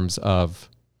in terms of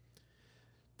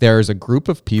there is a group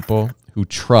of people who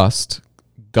trust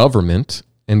government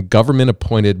and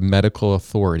government-appointed medical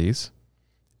authorities.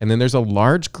 And then there's a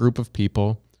large group of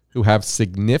people who have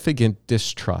significant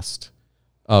distrust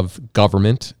of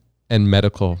government and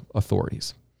medical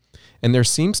authorities. And there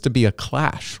seems to be a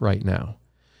clash right now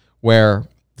where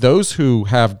those who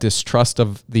have distrust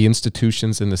of the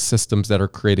institutions and the systems that are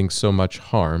creating so much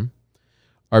harm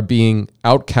are being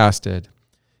outcasted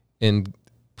and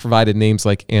provided names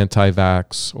like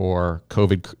anti-vax or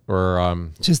COVID or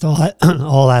just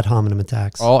all ad hominem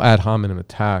attacks. All ad hominem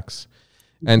attacks.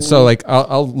 And so like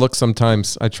I'll look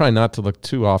sometimes, I try not to look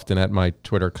too often at my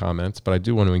Twitter comments, but I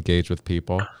do want to engage with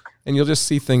people. And you'll just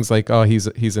see things like, oh, he's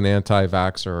an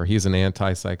anti-vaxxer or he's an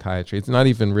anti-psychiatry. It's not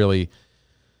even really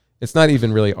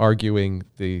arguing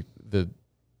the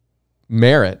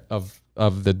merit of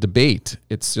the debate.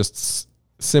 It's just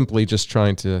simply just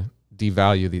trying to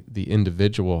devalue the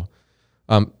individual.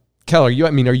 Kel, are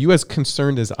you as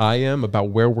concerned as I am about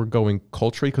where we're going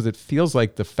culturally? Because it feels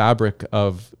like the fabric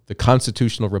of the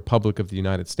constitutional republic of the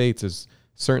United States is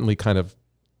certainly kind of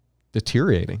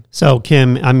deteriorating. So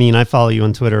Kim, I follow you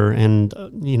on Twitter and,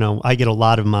 I get a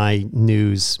lot of my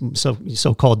news,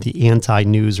 so-called the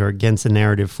anti-news or against the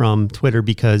narrative from Twitter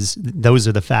because those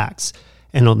are the facts.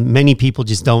 And many people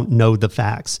just don't know the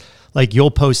facts. Like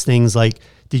you'll post things like,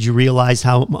 did you realize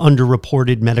how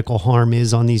underreported medical harm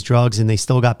is on these drugs and they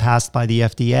still got passed by the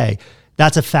FDA?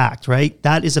 That's a fact, right?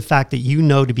 That is a fact that you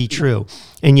know to be true.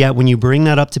 And yet when you bring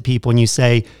that up to people and you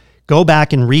say, go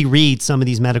back and reread some of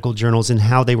these medical journals and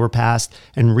how they were passed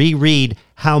and reread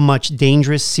how much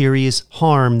dangerous, serious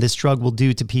harm this drug will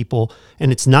do to people.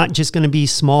 And it's not just going to be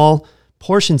small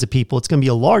portions of people. It's going to be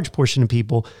a large portion of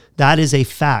people. That is a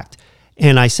fact.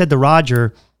 And I said to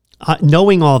Roger,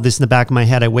 knowing all of this in the back of my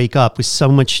head, I wake up with so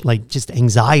much like just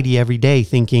anxiety every day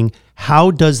thinking,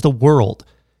 how does the world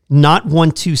not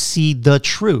want to see the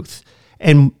truth?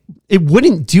 And it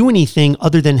wouldn't do anything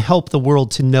other than help the world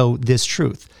to know this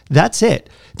truth. That's it.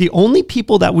 The only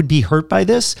people that would be hurt by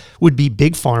this would be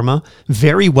big pharma,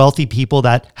 very wealthy people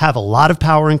that have a lot of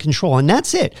power and control, and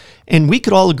that's it. And we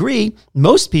could all agree,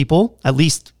 most people, at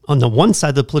least on the one side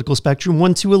of the political spectrum,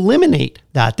 want to eliminate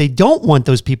that. They don't want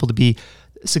those people to be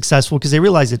successful because they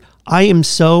realize that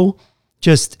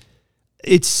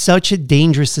it's such a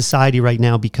dangerous society right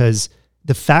now because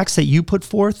the facts that you put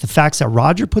forth, the facts that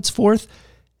Roger puts forth,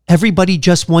 everybody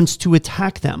just wants to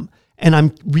attack them. And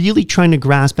I'm really trying to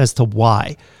grasp as to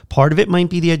why. Part of it might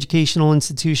be the educational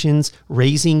institutions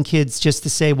raising kids just to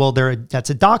say, well, that's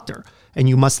a doctor and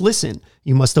you must listen.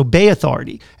 You must obey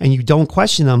authority and you don't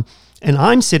question them. And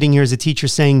I'm sitting here as a teacher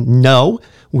saying, no,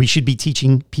 we should be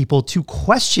teaching people to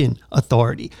question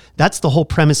authority. That's the whole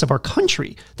premise of our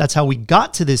country. That's how we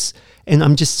got to this. And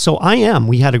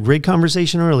we had a great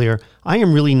conversation earlier. I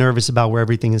am really nervous about where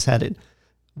everything is headed.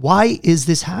 Why is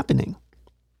this happening?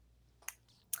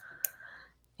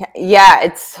 Yeah,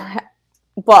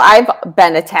 I've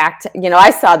been attacked. I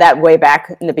saw that way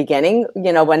back in the beginning,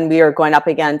 when we were going up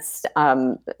against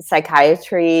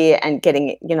psychiatry and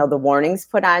getting, the warnings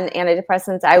put on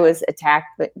antidepressants. I was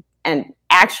attacked, and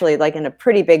actually like in a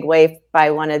pretty big way by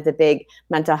one of the big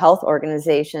mental health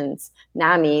organizations,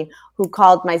 NAMI, who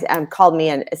called me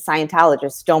a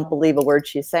Scientologist. Don't believe a word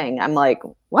she's saying. I'm like,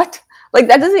 what? Like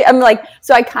that doesn't, I'm like,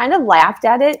 so I kind of laughed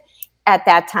at it at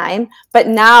that time, but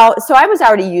now, so I was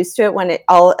already used to it when it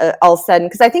all said,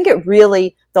 because I think it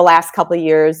really, the last couple of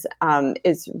years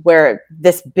is where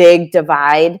this big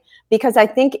divide, because I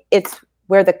think it's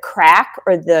where the crack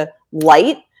or the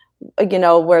light,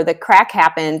 where the crack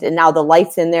happened and now the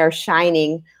light's in there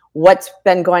shining what's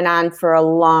been going on for a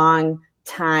long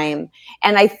time.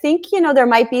 And I think, there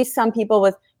might be some people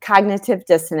with cognitive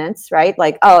dissonance, right?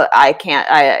 Like, oh, I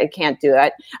can't do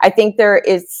it. I think there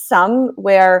is some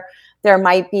where there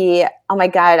might be, oh my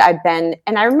God, and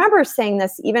I remember saying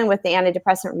this even with the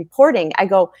antidepressant reporting. I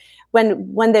go,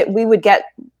 we would get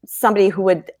somebody who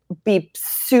would be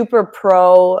super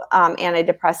pro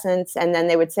antidepressants, and then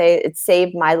they would say, it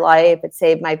saved my life, it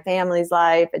saved my family's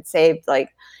life, it saved, like,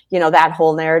 that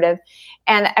whole narrative.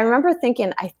 And I remember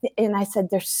thinking, and I said,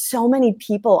 there's so many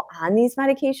people on these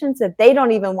medications that they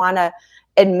don't even want to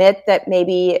admit that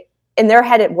maybe in their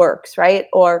head it works, right?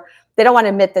 Or they don't want to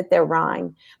admit that they're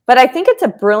wrong. But I think it's a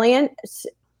brilliant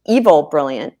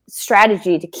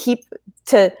strategy to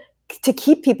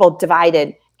keep people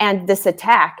divided and this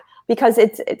attack, because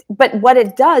but what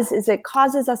it does is it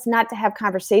causes us not to have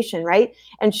conversation, right?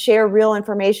 And share real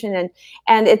information.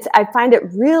 And I find it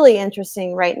really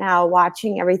interesting right now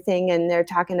watching everything, and they're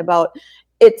talking about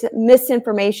it's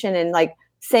misinformation and like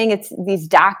saying it's these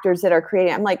doctors that are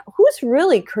creating. I'm like, who's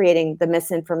really creating the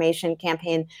misinformation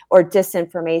campaign or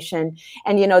disinformation?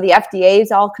 And, the FDA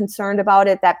is all concerned about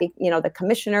it. The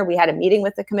commissioner, we had a meeting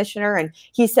with the commissioner, and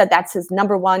he said that's his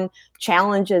number one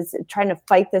challenge, is trying to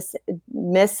fight this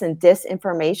mis and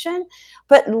disinformation.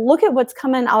 But look at what's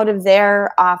coming out of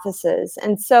their offices.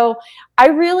 And so I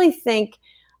really think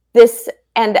this,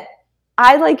 and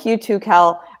I, like you too,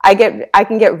 Kel, I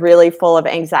can get really full of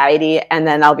anxiety, and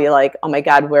then I'll be like, oh my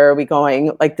God, where are we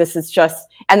going? Like, this is just,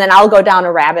 and then I'll go down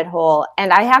a rabbit hole.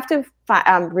 And I have to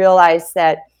realize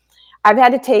that I've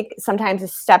had to take sometimes a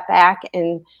step back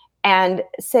and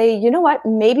say, you know what,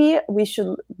 maybe we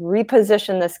should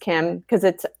reposition this, Kim, because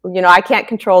it's, I can't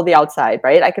control the outside,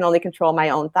 right? I can only control my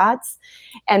own thoughts.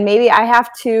 And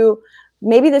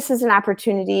maybe this is an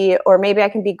opportunity, or maybe I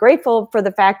can be grateful for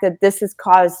the fact that this has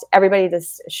caused everybody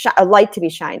a light to be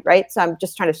shined, right? So I'm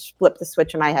just trying to flip the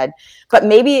switch in my head. But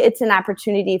maybe it's an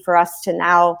opportunity for us to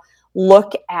now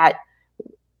look at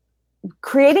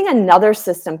creating another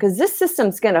system, because this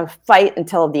system's going to fight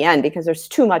until the end because there's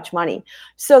too much money.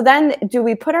 So then do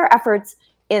we put our efforts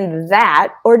in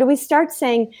that, or do we start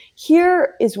saying,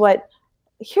 here's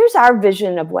our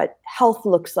vision of what health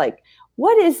looks like?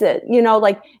 What is it?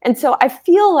 And so I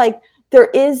feel like there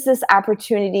is this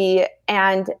opportunity,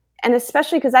 and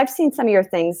especially because I've seen some of your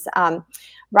things,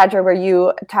 Roger, where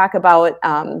you talk about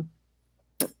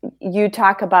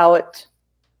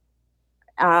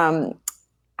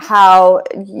how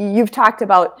you've talked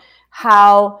about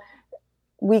how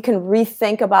we can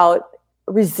rethink about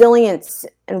resilience,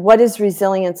 and what does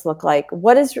resilience look like?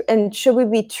 And should we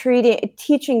be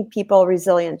teaching people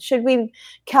resilience? Should we,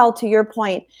 Kel, to your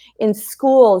point, in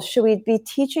schools, should we be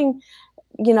teaching,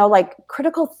 like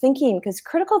critical thinking? Because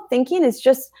critical thinking is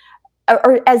just,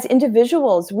 or as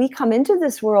individuals, we come into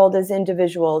this world as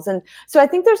individuals. And so I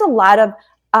think there's a lot of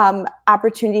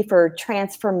opportunity for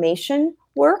transformation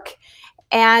work.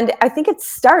 And I think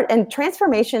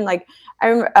transformation, like,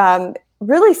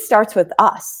 really starts with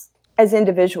us as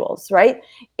individuals, right?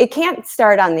 It can't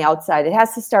start on the outside. It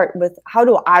has to start with, how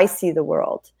do I see the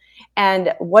world?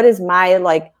 And what is I'm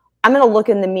going to look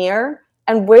in the mirror,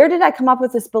 and where did I come up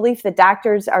with this belief that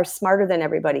doctors are smarter than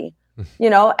everybody?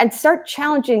 And start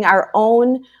challenging our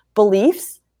own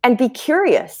beliefs and be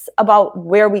curious about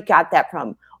where we got that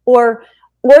from. Or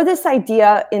this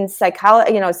idea in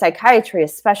psychiatry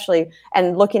especially,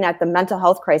 and looking at the mental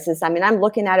health crisis. I mean, I'm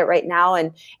looking at it right now.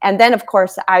 And then, of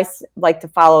course, I like to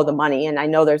follow the money. And I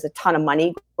know there's a ton of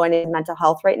money going into mental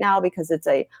health right now because it's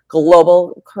a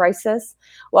global crisis.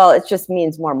 Well, it just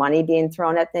means more money being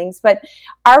thrown at things. But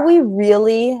are we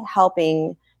really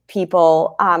helping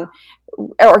people? Or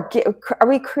are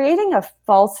we creating a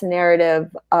false narrative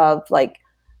of like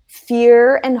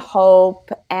fear and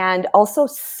hope, and also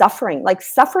suffering? Like,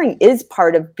 suffering is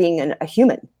part of being a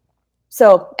human.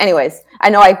 So anyways, I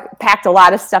know I packed a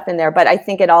lot of stuff in there, but I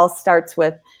think it all starts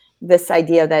with this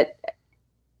idea that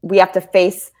we have to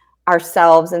face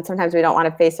ourselves, and sometimes we don't want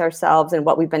to face ourselves and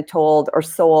what we've been told or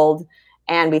sold,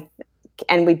 and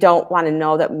we don't want to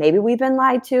know that maybe we've been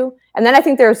lied to. And then I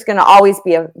think there's going to always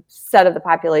be a set of the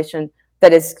population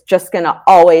that is just going to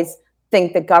always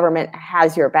think the government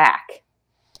has your back.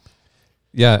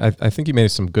 Yeah, I think you made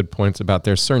some good points about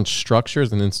there's certain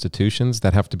structures and institutions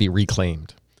that have to be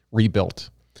reclaimed, rebuilt.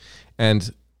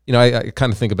 And, I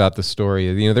kind of think about the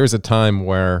story. There was a time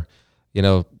where,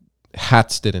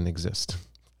 hats didn't exist.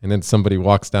 And then somebody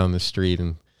walks down the street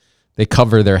and they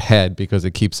cover their head because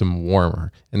it keeps them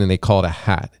warmer. And then they call it a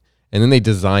hat. And then they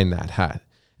design that hat.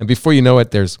 And before you know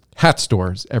it, there's hat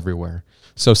stores everywhere.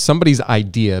 So somebody's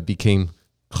idea became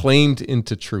claimed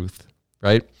into truth,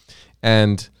 right?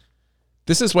 And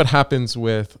this is what happens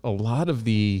with a lot of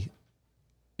the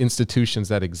institutions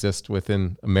that exist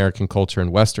within American culture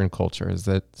and Western culture is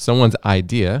that someone's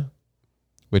idea,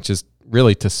 which is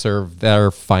really to serve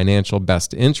their financial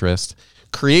best interest,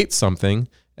 creates something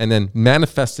and then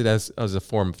manifest it as a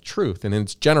form of truth. And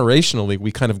it's generationally,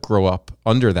 we kind of grow up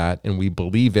under that and we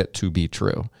believe it to be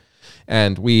true.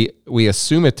 And we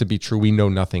assume it to be true. We know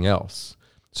nothing else.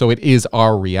 So it is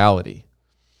our reality.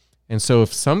 And so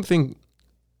if something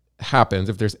happens,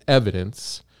 if there's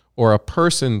evidence or a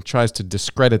person tries to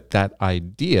discredit that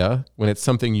idea when it's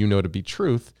something you know to be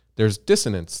truth, there's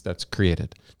dissonance that's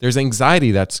created. There's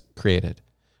anxiety that's created,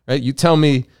 right? You tell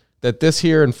me that this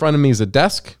here in front of me is a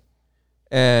desk,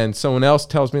 and someone else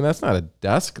tells me that's not a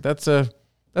desk, that's a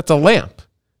lamp,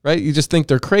 right? You just think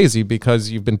they're crazy because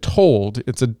you've been told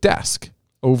it's a desk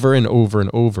over and over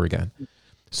and over again.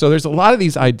 So there's a lot of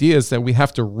these ideas that we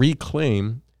have to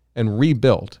reclaim and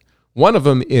rebuild. One of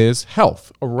them is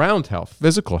health, around health,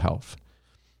 physical health.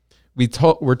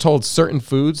 We're told certain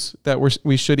foods that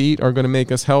we should eat are going to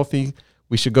make us healthy.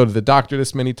 We should go to the doctor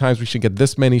this many times. We should get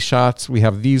this many shots. We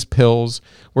have these pills.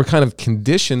 We're kind of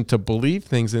conditioned to believe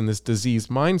things in this disease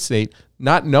mind state,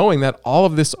 not knowing that all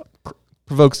of this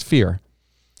provokes fear.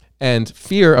 And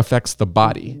fear affects the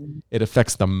body. It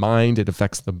affects the mind. It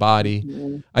affects the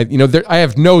body. I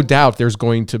have no doubt there's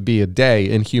going to be a day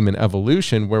in human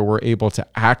evolution where we're able to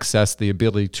access the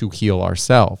ability to heal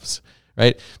ourselves,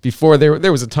 right? Before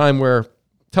there was a time where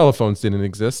telephones didn't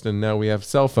exist, and now we have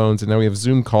cell phones, and now we have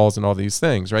Zoom calls and all these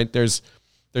things, right? There's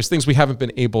things we haven't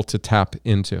been able to tap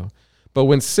into. But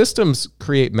when systems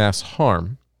create mass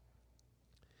harm,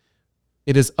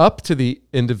 it is up to the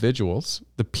individuals,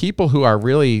 the people who are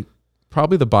really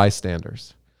probably the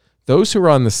bystanders, those who are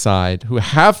on the side who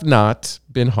have not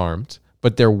been harmed,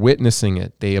 but they're witnessing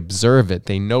it. They observe it.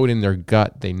 They know it in their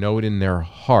gut. They know it in their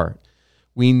heart.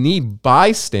 We need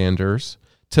bystanders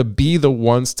to be the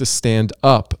ones to stand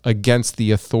up against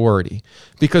the authority,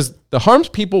 because the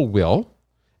harmed people will,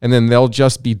 and then they'll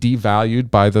just be devalued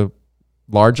by the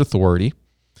large authority.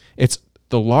 It's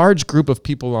the large group of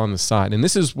people on the side. And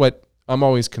this is what I'm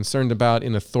always concerned about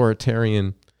in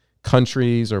authoritarian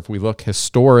countries, or if we look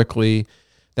historically,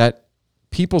 that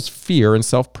people's fear and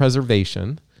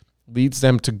self-preservation leads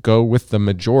them to go with the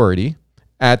majority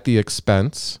at the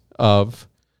expense of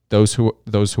those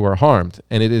who are harmed.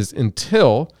 And it is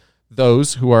until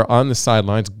those who are on the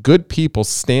sidelines, good people,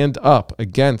 stand up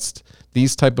against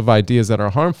these type of ideas that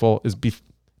are harmful,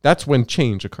 that's when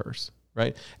change occurs,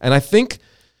 right? And I think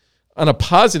on a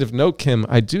positive note, Kim,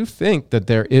 I do think that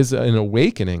there is an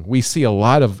awakening. We see a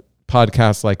lot of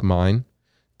podcasts like mine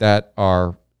that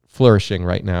are flourishing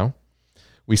right now.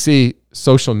 We see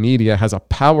social media has a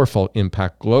powerful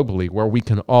impact globally where we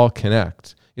can all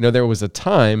connect. There was a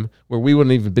time where we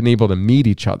wouldn't even been able to meet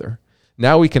each other.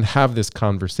 Now we can have this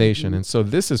conversation. And so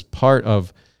this is part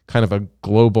of kind of a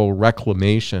global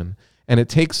reclamation. And it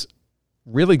takes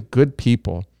really good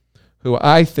people who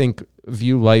I think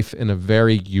view life in a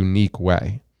very unique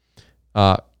way.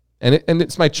 This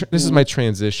is my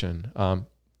transition.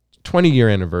 20-year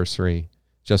anniversary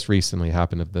just recently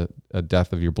happened of the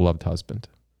death of your beloved husband.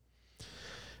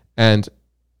 And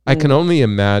I can only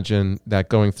imagine that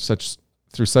going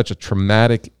through such a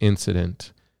traumatic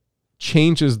incident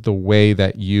changes the way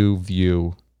that you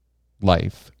view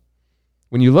life.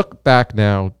 When you look back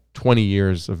now, 20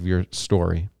 years of your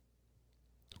story,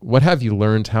 what have you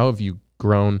learned? How have you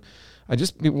grown? I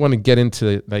just want to get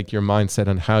into your mindset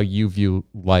on how you view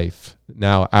life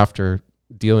now after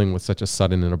dealing with such a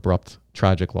sudden and abrupt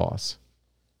tragic loss.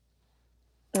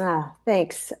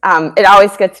 Thanks. It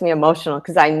always gets me emotional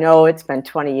because I know it's been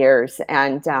 20 years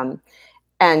and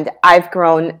I've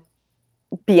grown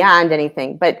beyond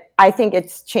anything, but I think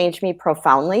it's changed me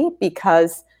profoundly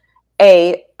because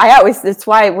that's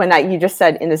why when you just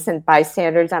said innocent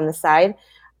bystanders on the side,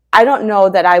 I don't know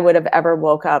that I would have ever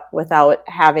woke up without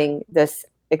having this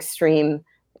extreme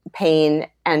pain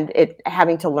and it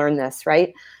having to learn this,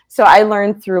 right? So I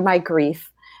learned through my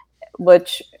grief,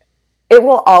 which it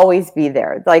will always be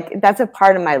there. That's a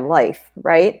part of my life,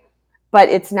 right? But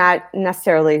it's not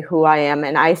necessarily who I am.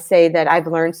 And I say that I've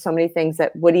learned so many things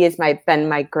that Woody has been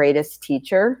my greatest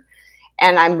teacher.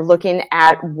 And I'm looking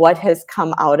at what has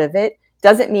come out of it.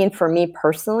 Doesn't mean for me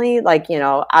personally,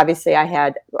 obviously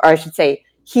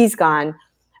he's gone,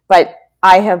 but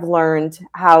I have learned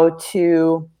how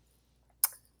to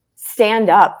stand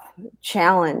up,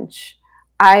 challenge.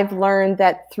 I've learned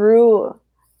that through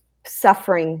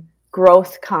suffering,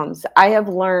 growth comes. I have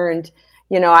learned,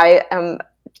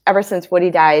 ever since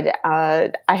Woody died,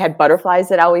 I had butterflies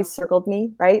that always circled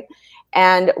me, right?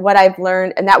 And what I've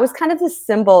learned, and that was kind of the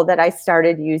symbol that I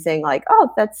started using,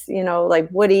 that's, like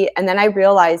Woody. And then I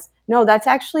realized, No, that's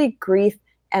actually grief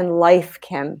and life,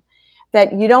 Kim.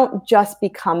 That you don't just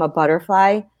become a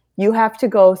butterfly. You have to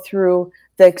go through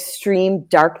the extreme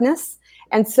darkness.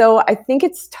 And so I think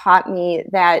it's taught me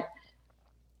that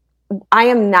I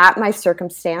am not my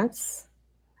circumstance.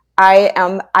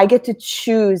 I get to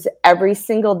choose every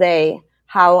single day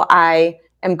how I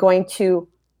am going to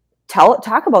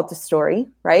talk about the story,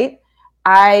 right?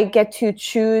 I get to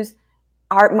choose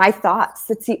my thoughts.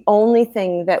 It's the only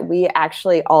thing that we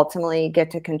actually ultimately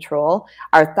get to control,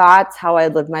 our thoughts, how I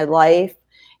live my life.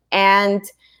 And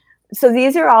so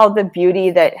these are all the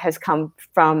beauty that has come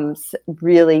from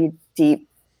really deep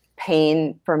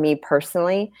pain for me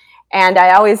personally. And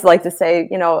I always like to say,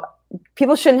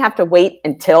 people shouldn't have to wait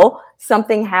until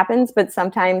something happens, but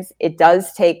sometimes it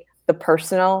does take the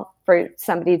personal for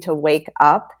somebody to wake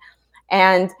up.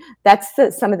 And that's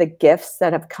some of the gifts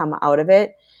that have come out of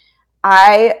it.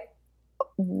 I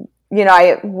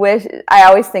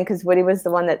always think, because Woody was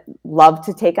the one that loved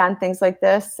to take on things like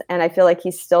this. And I feel like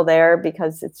he's still there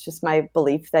because it's just my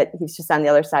belief that he's just on the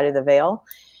other side of the veil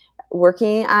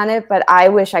working on it. But I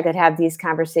wish I could have these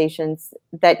conversations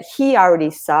that he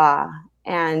already saw.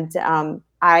 And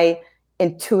I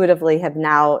intuitively have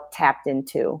now tapped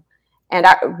into. And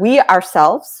we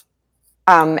ourselves,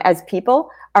 as people,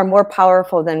 are more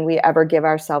powerful than we ever give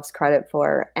ourselves credit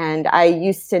for. And I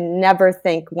used to never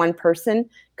think one person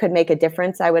could make a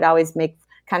difference. I would always make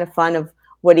kind of fun of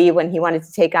Woody when he wanted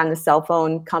to take on the cell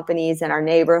phone companies in our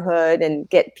neighborhood and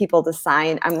get people to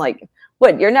sign. I'm like,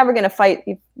 Wood, you're never going to fight,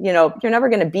 you're never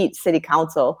going to beat city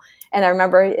council. And I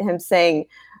remember him saying,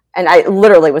 and I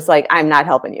literally was like, I'm not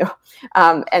helping you.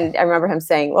 And I remember him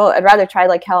saying, well, I'd rather try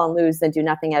like hell and lose than do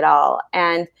nothing at all.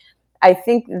 And I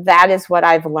think that is what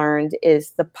I've learned,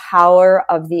 is the power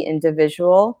of the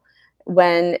individual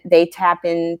when they tap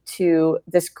into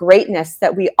this greatness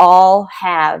that we all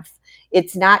have.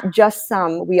 It's not just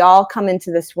some. We all come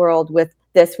into this world with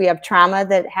this. We have trauma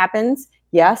that happens,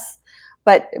 yes,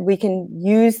 but we can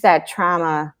use that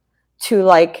trauma to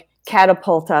like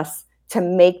catapult us to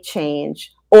make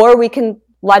change, or we can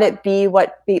let it be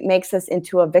what makes us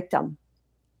into a victim.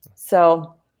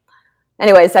 So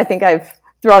anyways, I think I've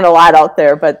thrown a lot out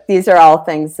there, but these are all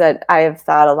things that I have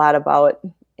thought a lot about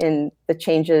in the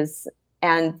changes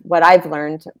and what I've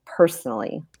learned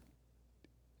personally.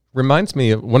 Reminds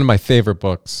me of one of my favorite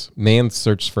books, Man's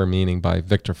Search for Meaning by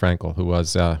Viktor Frankl, who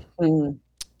was,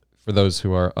 for those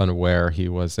who are unaware, he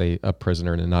was a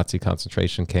prisoner in a Nazi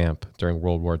concentration camp during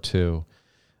World War II,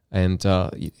 and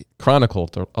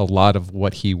chronicled a lot of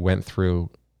what he went through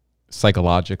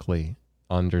psychologically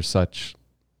under such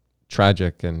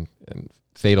tragic and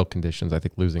fatal conditions, I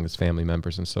think losing his family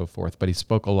members and so forth. But he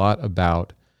spoke a lot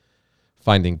about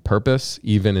finding purpose,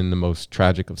 even in the most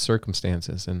tragic of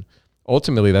circumstances. And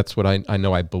ultimately, that's what I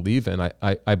know I believe in.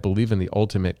 I believe in the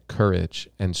ultimate courage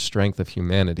and strength of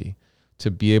humanity to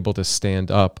be able to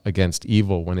stand up against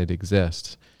evil when it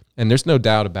exists. And there's no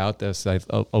doubt about this.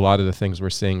 A lot of the things we're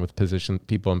seeing with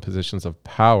people in positions of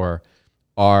power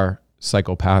are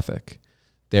psychopathic.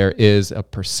 There is a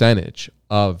percentage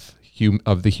of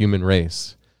the human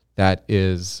race that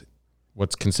is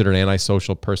what's considered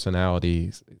antisocial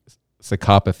personality,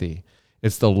 psychopathy.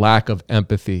 It's the lack of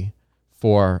empathy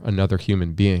for another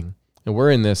human being. And we're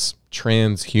in this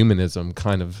transhumanism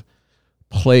kind of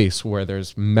place where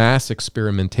there's mass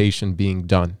experimentation being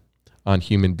done on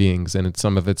human beings, and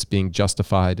some of it's being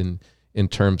justified in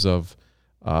terms of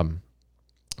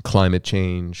climate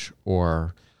change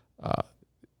or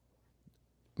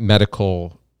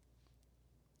medical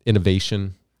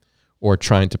innovation, or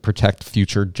trying to protect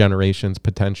future generations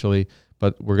potentially.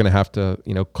 But we're going to have to,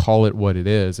 call it what it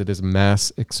is. It is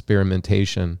mass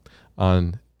experimentation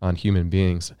on human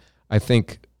beings. I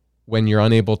think when you're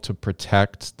unable to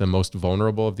protect the most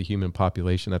vulnerable of the human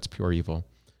population, that's pure evil.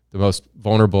 The most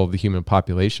vulnerable of the human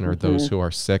population are those who are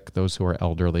sick, those who are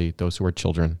elderly, those who are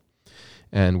children.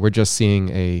 And we're just seeing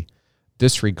a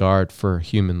disregard for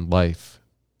human life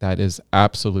that is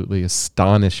absolutely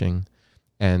astonishing.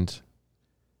 And,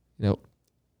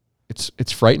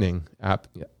 it's frightening.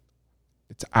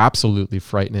 It's absolutely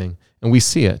frightening. And we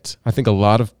see it. I think a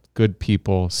lot of good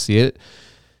people see it.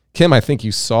 Kim, I think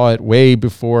you saw it way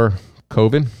before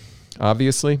COVID,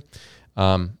 obviously.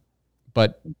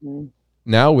 But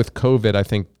now with COVID, I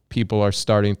think people are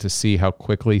starting to see how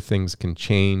quickly things can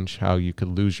change, how you could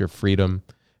lose your freedom,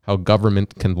 how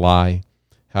government can lie,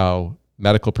 how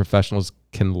medical professionals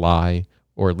can lie,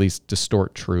 or at least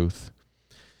distort truth.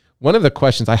 One of the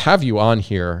questions, I have you on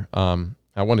here,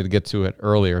 I wanted to get to it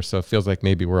earlier, so it feels like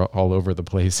maybe we're all over the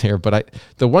place here. But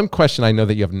the one question I know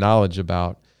that you have knowledge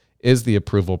about is the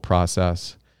approval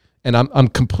process. And I'm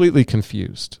completely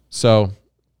confused. So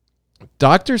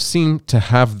doctors seem to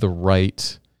have the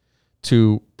right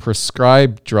to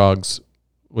prescribe drugs,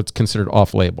 what's considered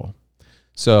off-label.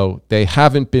 So they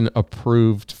haven't been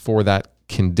approved for that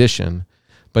condition,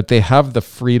 but they have the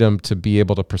freedom to be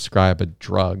able to prescribe a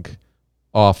drug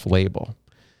off-label.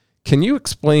 Can you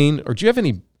explain, or do you have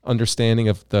any understanding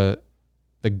of the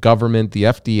government, the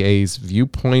FDA's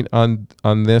viewpoint on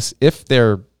this? If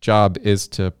their job is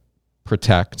to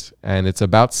protect and it's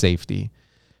about safety,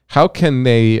 how can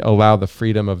they allow the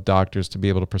freedom of doctors to be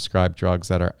able to prescribe drugs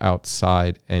that are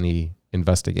outside any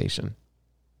investigation?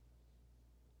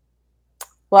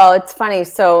 Well, it's funny.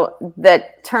 So the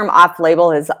term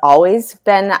off-label has always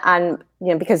been on,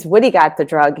 because Woody got the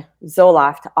drug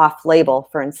Zoloft off-label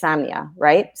for insomnia,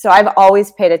 right? So I've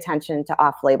always paid attention to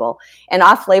off-label. And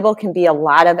off-label can be a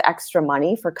lot of extra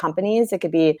money for companies. It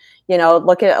could be,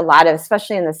 look at a lot of,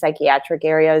 especially in the psychiatric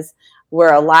areas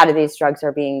where a lot of these drugs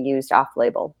are being used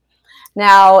off-label.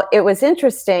 Now, it was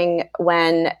interesting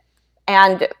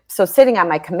and so sitting on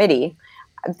my committee,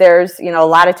 there's, a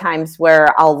lot of times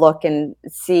where I'll look and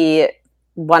see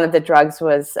one of the drugs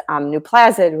was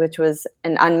Nuplazid, which was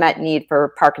an unmet need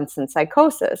for Parkinson's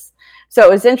psychosis. So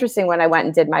it was interesting when I went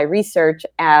and did my research.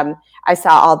 I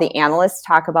saw all the analysts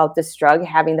talk about this drug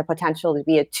having the potential to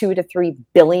be a $2 to $3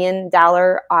 billion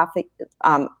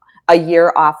a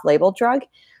year off-label drug.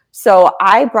 So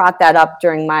I brought that up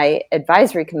during my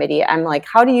advisory committee. I'm like,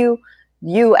 how do you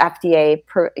FDA,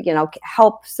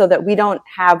 help so that we don't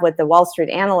have what the Wall Street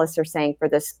analysts are saying for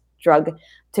this drug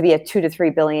to be a $2 to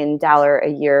 $3 billion a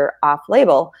year off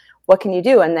label? What can you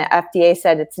do? And the FDA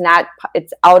said it's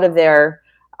out of their,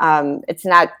 it's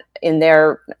not in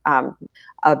their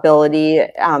ability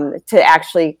to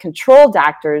actually control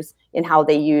doctors in how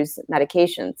they use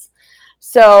medications.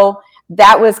 So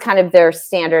that was kind of their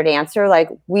standard answer. Like,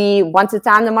 once it's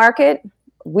on the market,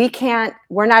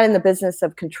 we're not in the business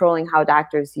of controlling how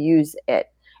doctors use it.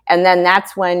 And then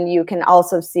that's when you can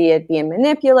also see it being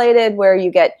manipulated, where you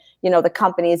get, the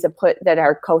companies that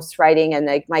are co-writing, and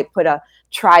they might put a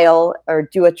trial or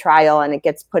do a trial and it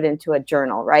gets put into a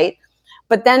journal, right?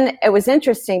 But then it was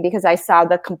interesting because I saw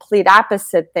the complete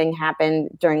opposite thing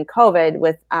happen during COVID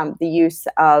with the use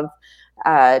of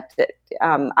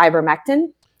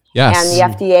ivermectin. Yes. And the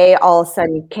FDA all of a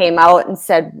sudden came out and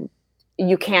said,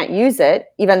 you can't use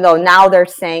it, even though now they're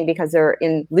saying, because they're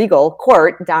in legal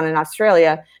court down in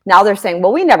Australia, now they're saying,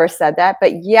 well, we never said that,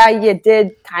 but yeah, you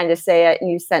did kind of say it,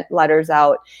 and you sent letters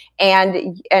out.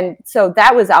 And so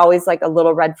that was always like a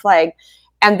little red flag.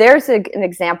 And there's an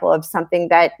example of something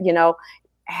that,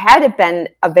 had it been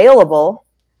available,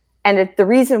 and the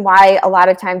reason why a lot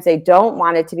of times they don't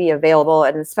want it to be available,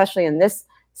 and especially in this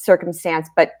circumstance,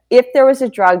 but if there was a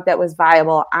drug that was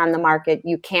viable on the market,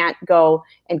 you can't go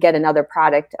and get another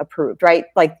product approved, right?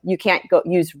 Like, you can't go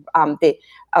use the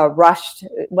rushed,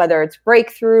 whether it's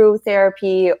breakthrough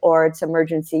therapy or it's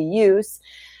emergency use.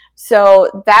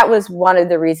 So that was one of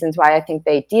the reasons why I think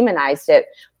they demonized it.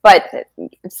 But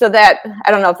so that,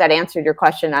 I don't know if that answered your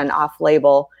question on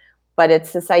off-label, but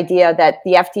it's this idea that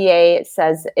the FDA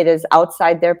says it is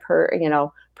outside their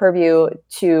purview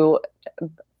to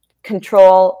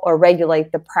control or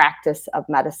regulate the practice of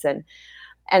medicine.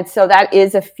 And so that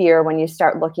is a fear when you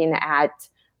start looking at,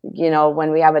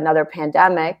 when we have another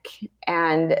pandemic,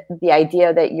 and the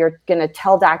idea that you're going to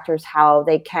tell doctors how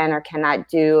they can or cannot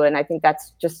do. And I think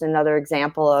that's just another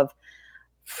example of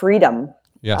freedom.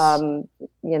 Yes. And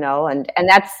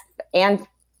that's, and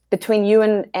between you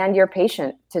and your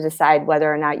patient to decide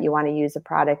whether or not you want to use a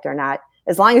product or not,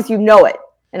 as long as you know it.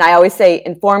 And I always say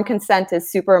informed consent is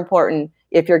super important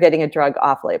if you're getting a drug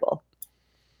off label.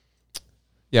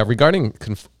 Yeah, regarding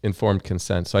informed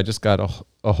consent, so I just got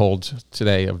a hold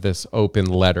today of this open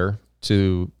letter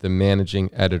to the managing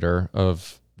editor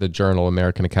of the journal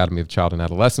American Academy of Child and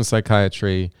Adolescent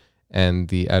Psychiatry and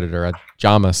the editor at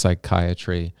JAMA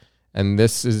Psychiatry. And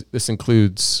this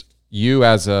includes you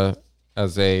as having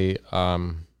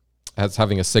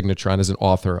a signature on as an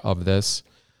author of this,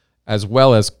 as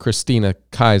well as Christina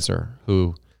Kaiser,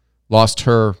 who lost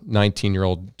her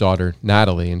 19-year-old daughter,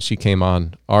 Natalie, and she came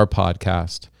on our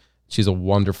podcast. She's a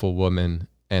wonderful woman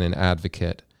and an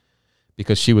advocate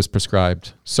because she was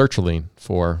prescribed sertraline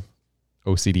for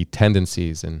OCD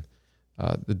tendencies, and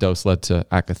the dose led to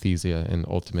akathisia and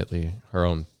ultimately her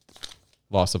own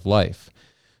loss of life.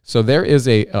 So there is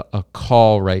a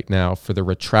call right now for the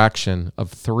retraction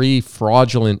of 3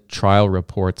 fraudulent trial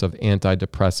reports of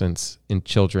antidepressants in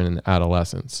children and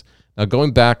adolescents. Now,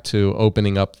 going back to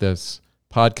opening up this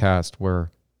podcast where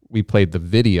we played the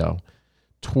video,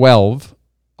 12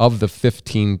 of the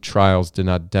 15 trials did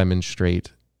not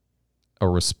demonstrate a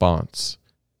response.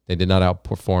 They did not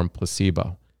outperform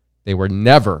placebo. They were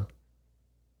never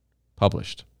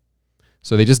published.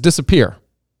 So they just disappear,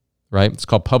 right? It's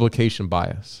called publication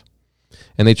bias.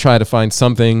 And they try to find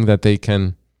something that they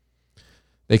can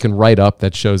write up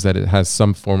that shows that it has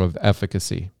some form of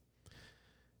efficacy.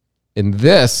 In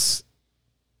this,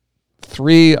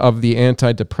 3 of the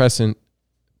antidepressant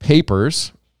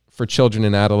papers for children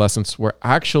and adolescents were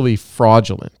actually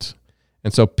fraudulent.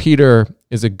 And so Peter,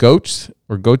 is it Goetz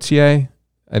or Gautier?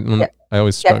 I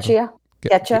always struggle.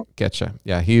 Getcha.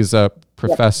 Yeah, he's a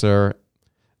professor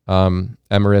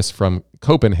emeritus from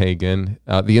Copenhagen,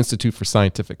 the Institute for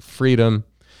Scientific Freedom.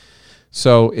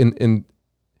 So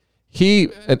he,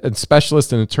 a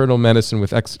specialist in internal medicine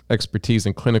with expertise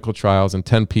in clinical trials, and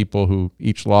 10 people who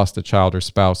each lost a child or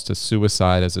spouse to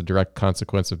suicide as a direct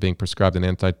consequence of being prescribed an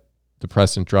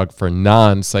antidepressant drug for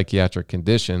non-psychiatric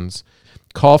conditions,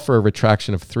 call for a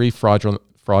retraction of 3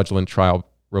 fraudulent trial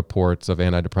reports of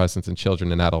antidepressants in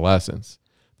children and adolescents.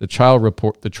 The trial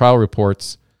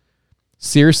reports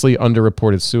seriously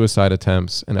underreported suicide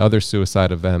attempts and other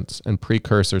suicide events and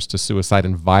precursors to suicide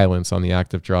and violence on the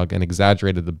active drug, and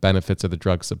exaggerated the benefits of the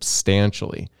drug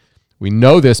substantially. We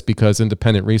know this because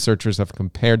independent researchers have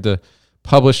compared the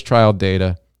published trial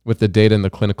data with the data in the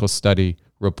clinical study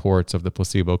reports of the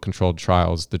placebo-controlled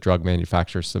trials the drug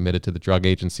manufacturers submitted to the drug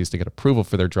agencies to get approval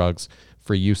for their drugs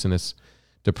for use in this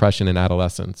depression in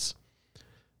adolescents.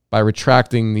 By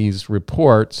retracting these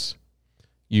reports,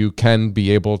 you can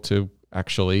be able to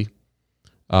actually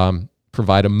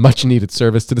provide a much needed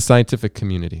service to the scientific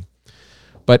community.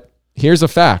 But here's a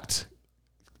fact.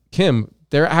 Kim,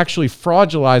 they're actually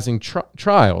fraudulizing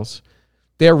trials.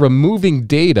 They're removing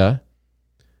data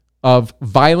of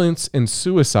violence and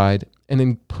suicide and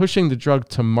then pushing the drug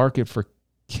to market for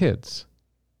kids.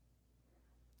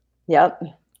 Yep,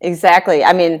 exactly.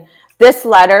 I mean, this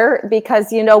letter, because,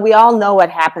 we all know what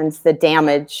happens, the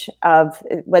damage of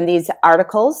when these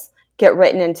articles get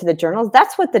written into the journals.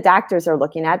 That's what the doctors are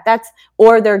looking at.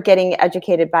 Or they're getting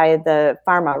educated by the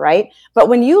pharma, right? But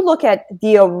when you look at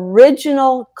the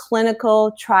original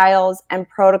clinical trials and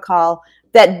protocol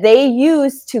that they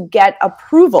use to get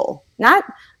approval, not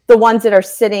the ones that are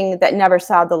sitting that never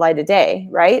saw the light of day,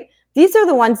 right? These are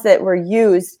the ones that were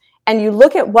used. And you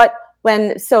look at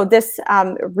this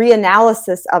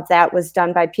reanalysis of that was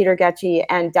done by Peter Getchy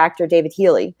and Dr. David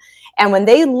Healy. And when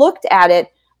they looked at it,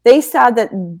 they saw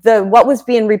that what was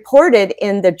being reported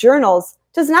in the journals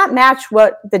does not match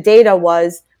what the data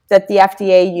was that the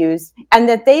FDA used, and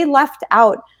that they left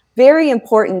out very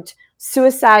important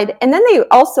suicide. And then they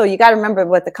also, you got to remember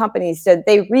what the companies did.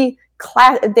 They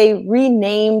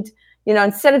renamed,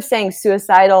 instead of saying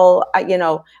suicidal,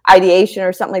 ideation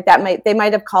or something like that, they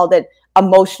might have called it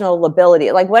emotional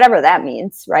lability, like whatever that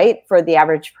means, right, for the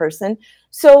average person.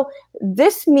 So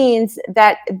this means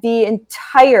that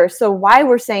so why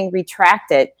we're saying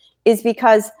retract it is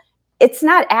because it's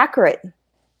not accurate.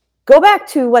 Go back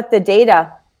to what the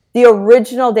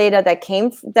original data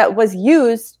that was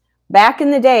used back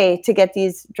in the day to get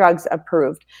these drugs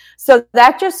approved. So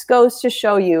that just goes to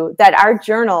show you that our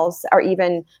journals are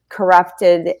even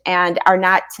corrupted and are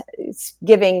not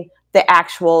giving the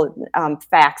actual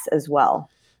facts as well.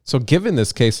 So given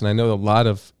this case, and I know a lot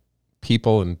of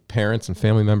people and parents and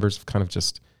family members have kind of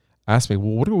just asked me,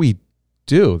 well, what do we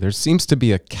do? There seems to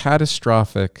be a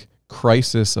catastrophic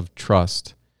crisis of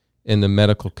trust in the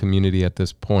medical community at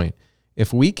this point.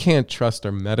 If we can't trust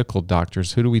our medical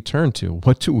doctors, who do we turn to?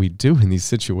 What do we do in these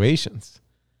situations?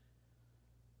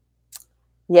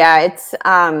 Yeah, it's,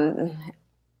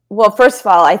 well, first of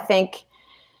all, I think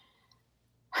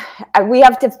you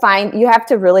have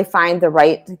to really find the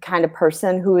right kind of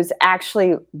person who is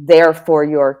actually there for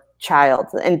your child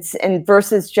and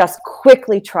versus just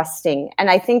quickly trusting. And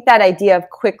I think that idea of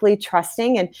quickly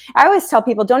trusting, and I always tell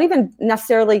people, don't even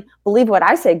necessarily believe what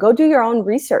I say. Go do your own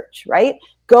research, right?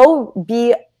 Go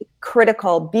be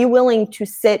critical, be willing to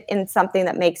sit in something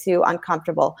that makes you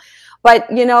uncomfortable. But,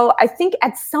 I think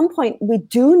at some point we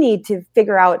do need to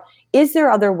figure out, is there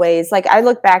other ways? Like I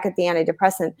look back at the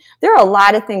antidepressant, there are a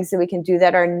lot of things that we can do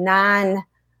that are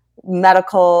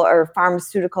non-medical or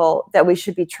pharmaceutical that we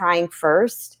should be trying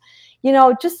first.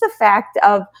 Just the fact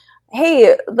of,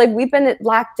 hey, like we've been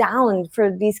locked down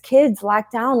for these kids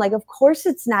locked down. Like, of course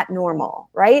it's not normal,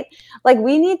 right? Like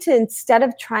we need to, instead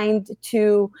of trying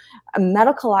to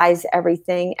medicalize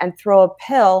everything and throw a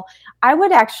pill, I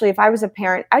would actually, if I was a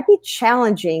parent, I'd be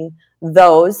challenging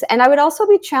those. And I would also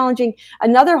be challenging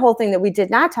another whole thing that we did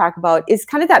not talk about is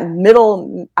kind of that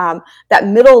middle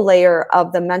layer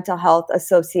of the mental health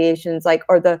associations, like,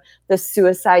 or the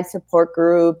suicide support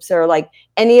groups, or like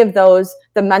any of those,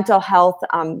 the mental health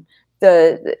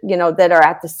that are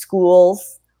at the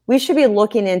schools. We should be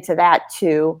looking into that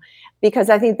too, because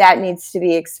I think that needs to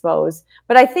be exposed.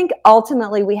 But I think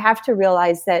ultimately we have to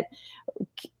realize that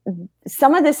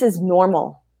some of this is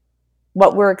normal,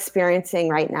 what we're experiencing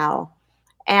right now.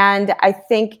 And I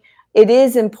think it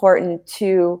is important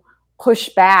to push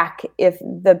back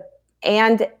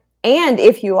and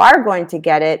if you are going to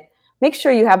get it, make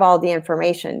sure you have all the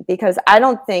information, because I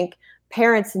don't think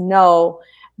parents know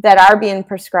that are being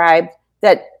prescribed,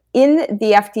 that in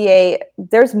the FDA,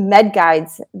 there's med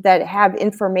guides that have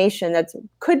information that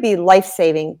could be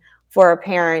life-saving for a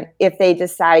parent if they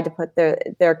decide to put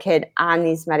their kid on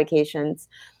these medications.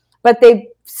 But they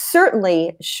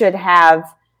certainly should have,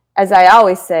 as I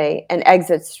always say, an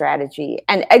exit strategy.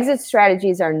 And exit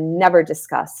strategies are never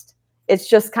discussed. It's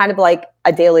just kind of like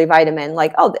a daily vitamin,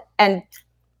 like, oh, and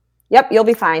yep, you'll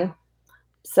be fine.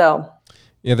 So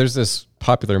yeah, there's this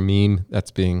popular meme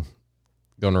that's being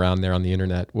going around there on the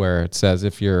internet where it says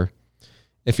if your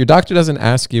doctor doesn't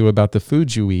ask you about the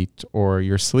food you eat or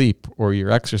your sleep or your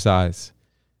exercise,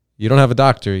 you don't have a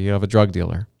doctor, you have a drug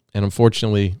dealer. And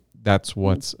unfortunately, that's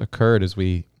what's occurred, is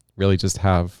we really just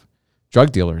have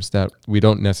drug dealers that we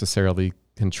don't necessarily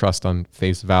can trust on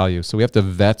face value. So we have to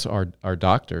vet our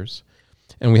doctors,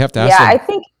 and we have to ask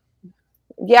them.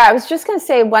 I was just going to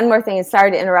say one more thing, and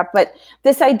sorry to interrupt, but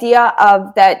this idea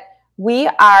of that we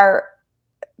are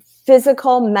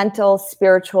physical, mental,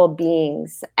 spiritual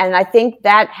beings. And I think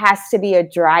that has to be a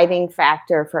driving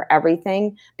factor for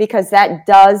everything, because that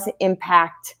does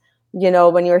impact,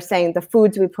 when you were saying the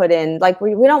foods we put in, like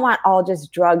we don't want all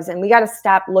just drugs, and we got to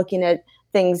stop looking at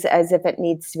things as if it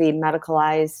needs to be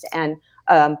medicalized and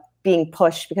being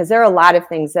pushed, because there are a lot of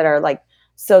things that are like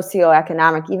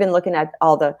socioeconomic, even looking at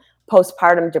all the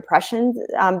postpartum depression,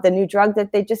 the new drug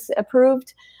that they just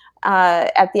approved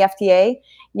at the FDA.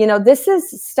 This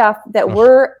is stuff that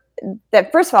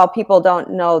first of all, people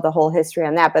don't know the whole history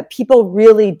on that, but people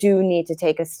really do need to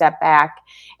take a step back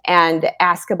and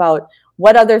ask about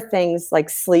what other things, like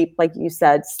sleep, like you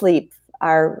said, sleep,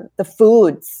 are the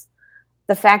foods,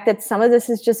 the fact that some of this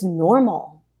is just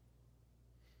normal.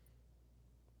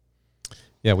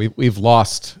 Yeah, we've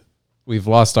lost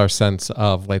our sense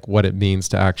of like what it means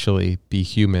to actually be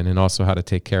human, and also how to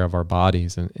take care of our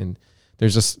bodies. And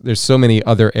there's so many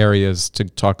other areas to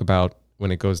talk about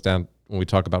when we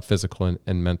talk about physical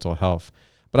and mental health.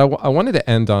 But I wanted to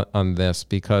end on this,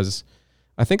 because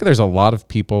I think there's a lot of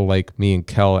people like me and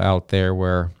Kel out there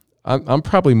where I'm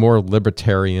probably more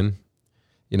libertarian,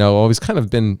 always kind of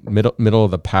been middle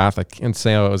of the path. I can't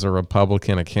say I was a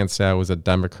Republican. I can't say I was a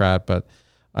Democrat, but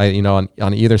on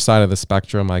either side of the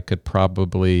spectrum, I could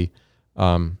probably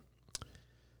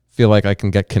feel like I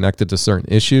can get connected to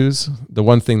certain issues. The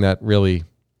one thing that really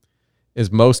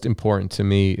is most important to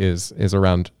me is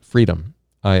around freedom.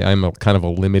 I'm a kind of a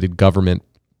limited government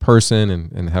person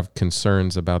and have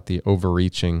concerns about the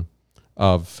overreaching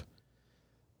of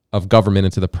government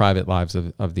into the private lives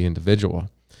of the individual.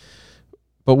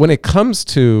 But when it comes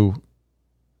to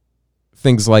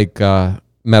things like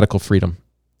medical freedom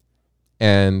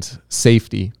and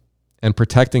safety and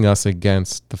protecting us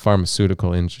against the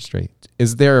pharmaceutical industry,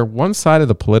 is there one side of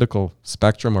the political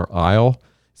spectrum or aisle?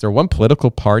 Is there one political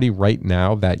party right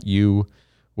now that you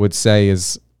would say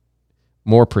is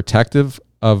more protective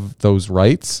of those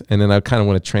rights? And then I kind of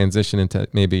want to transition into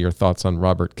maybe your thoughts on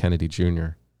Robert Kennedy Jr.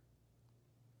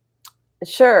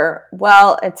 Sure.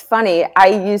 Well, it's funny.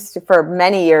 For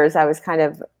many years, I was kind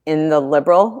of in the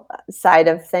liberal side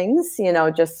of things,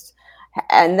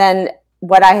 and then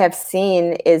what I have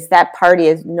seen is that party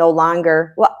is no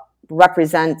longer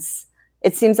represents.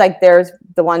 It seems like there's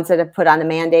the ones that have put on the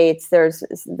mandates, there's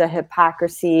the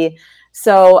hypocrisy.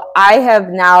 So I have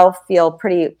now feel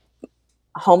pretty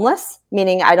homeless,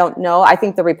 meaning I don't know. I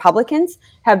think the Republicans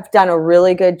have done a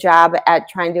really good job at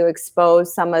trying to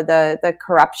expose some of the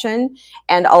corruption,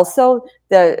 and also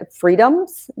the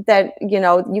freedoms that,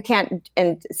 you can't,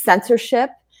 and censorship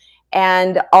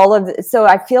and all of so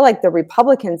I feel like the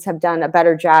Republicans have done a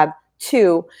better job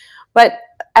too. But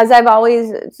as I've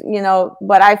always,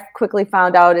 what I've quickly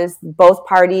found out is both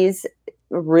parties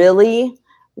really,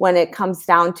 when it comes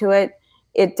down to it,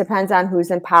 it depends on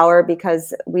who's in power,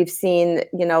 because we've seen,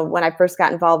 when I first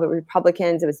got involved with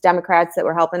Republicans, it was Democrats that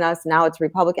were helping us. Now it's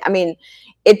Republican. I mean,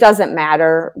 it doesn't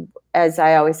matter. As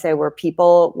I always say, we're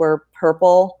people, we're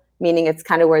purple, meaning it's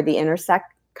kind of where the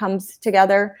intersect comes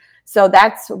together. So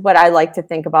that's what I like to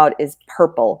think about, is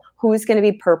purple. Who's going to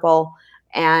be purple?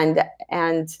 And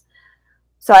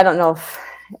so I don't know if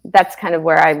that's kind of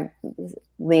where I'm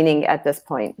leaning at this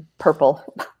point, purple.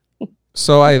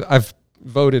 So I've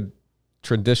voted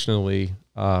traditionally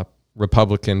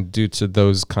Republican due to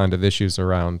those kind of issues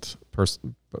around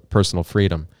personal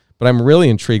freedom. But I'm really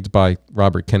intrigued by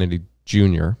Robert Kennedy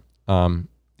Jr.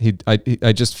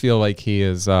 I just feel like he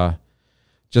is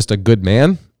just a good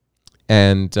man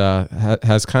and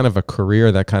has kind of a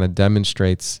career that kind of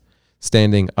demonstrates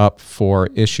standing up for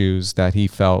issues that he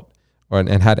felt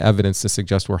and had evidence to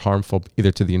suggest were harmful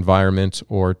either to the environment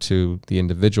or to the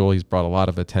individual. He's brought a lot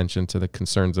of attention to the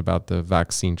concerns about the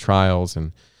vaccine trials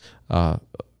and a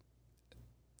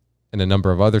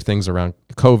number of other things around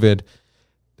COVID.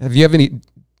 Have you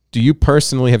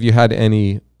had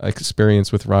any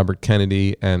experience with Robert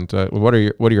Kennedy, and what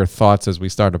are your thoughts as we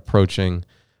start approaching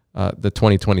the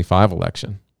 2025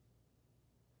 election?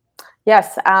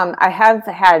 Yes, I have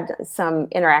had some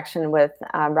interaction with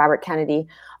Robert Kennedy.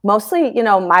 Mostly,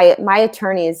 my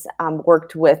attorneys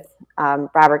worked with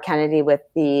Robert Kennedy with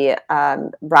the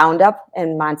Roundup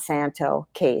and Monsanto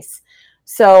case.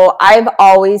 So I've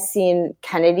always seen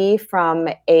Kennedy from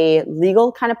a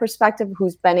legal kind of perspective,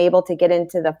 who's been able to get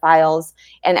into the files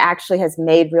and actually has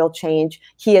made real change.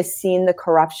 He has seen the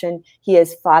corruption. He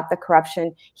has fought the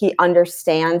corruption. He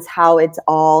understands how it's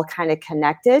all kind of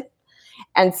connected.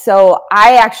 And so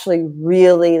I actually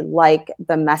really like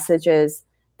the messages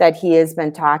that he has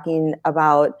been talking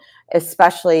about,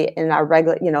 especially in our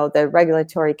the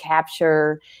regulatory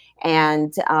capture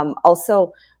and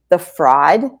also the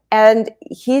fraud. And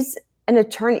he's an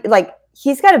attorney,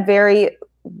 he's got a very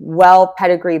well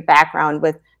pedigree background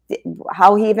with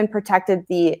how he even protected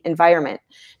the environment.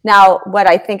 Now, what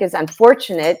I think is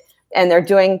unfortunate, and they're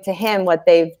doing to him what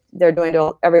they're doing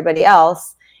to everybody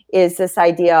else, is this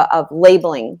idea of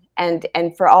labeling. And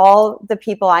for all the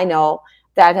people I know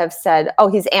that have said, oh,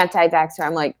 he's anti-vaxxer,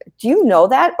 I'm like, do you know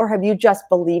that? Or have you just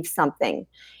believed something?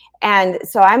 And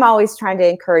so I'm always trying to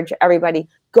encourage everybody,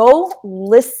 go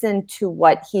listen to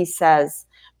what he says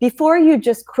before you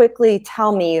just quickly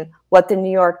tell me what the New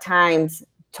York Times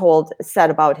said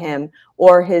about him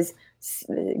or his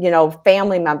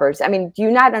family members. I mean, do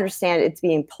you not understand it's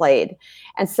being played?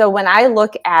 And so when I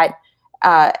look at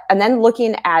and then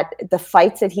looking at the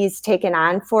fights that he's taken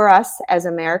on for us as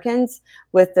Americans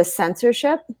with the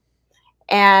censorship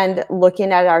and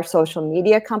looking at our social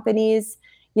media companies,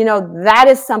 that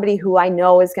is somebody who I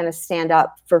know is going to stand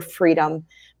up for freedom,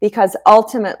 because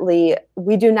ultimately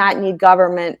we do not need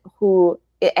government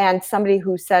and somebody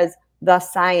who says the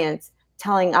science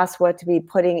telling us what to be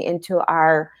putting into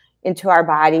our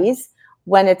bodies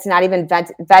when it's not even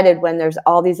vetted, when there's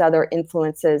all these other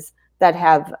influences that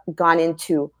have gone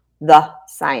into the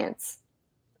science.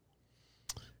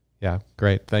 Yeah,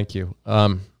 great. Thank you.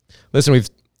 Listen, we've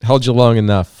held you long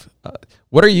enough.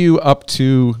 What are you up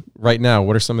to right now?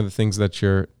 What are some of the things that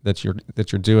you're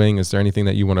doing? Is there anything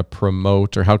that you want to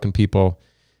promote, or how can people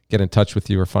get in touch with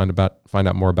you or find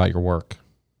out more about your work?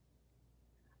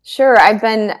 Sure. I've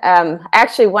been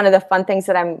actually, one of the fun things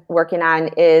that I'm working on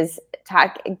is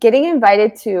getting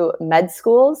invited to med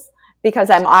schools,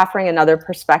 because I'm offering another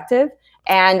perspective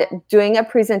and doing a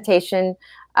presentation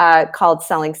called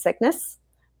Selling Sickness,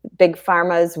 Big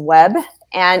Pharma's Web.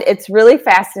 And it's really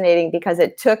fascinating because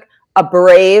it took a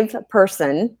brave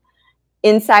person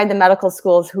inside the medical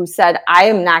schools who said, I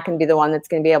am not going to be the one that's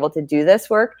going to be able to do this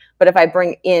work, but if I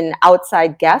bring in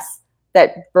outside guests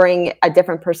that bring a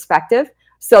different perspective.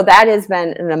 So that has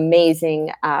been an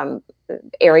amazing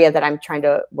area that I'm trying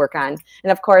to work on.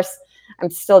 And of course, I'm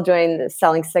still doing the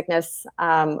Selling Sickness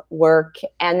work,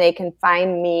 and they can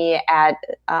find me at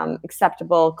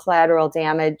Acceptable Collateral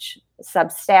Damage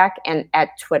Substack and at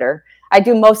Twitter. I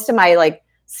do most of my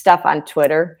stuff on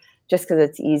Twitter just because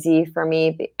it's easy for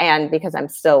me and because I'm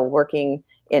still working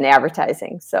in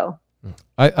advertising. So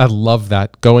I love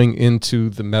that. Going into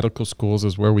the medical schools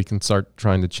is where we can start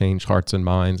trying to change hearts and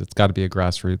minds. It's got to be a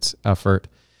grassroots effort.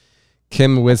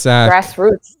 Kim Witczak.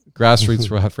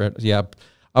 Grassroots effort. Yeah.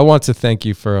 I want to thank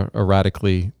you for a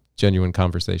radically genuine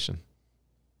conversation.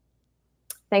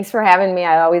 Thanks for having me.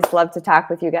 I always love to talk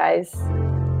with you guys.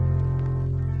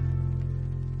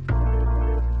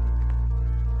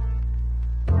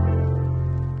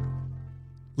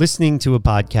 Listening to a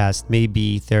podcast may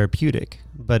be therapeutic,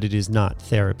 but it is not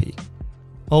therapy.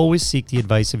 Always seek the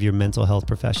advice of your mental health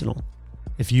professional.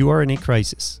 If you are in a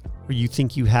crisis or you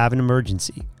think you have an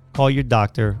emergency, call your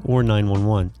doctor or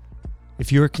 911.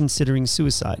 If you are considering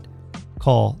suicide,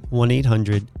 call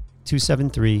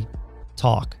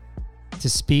 1-800-273-TALK to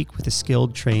speak with a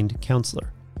skilled, trained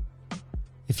counselor.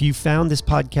 If you found this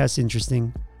podcast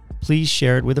interesting, please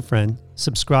share it with a friend,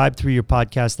 subscribe through your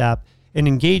podcast app, and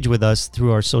engage with us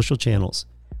through our social channels.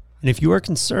 And if you are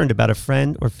concerned about a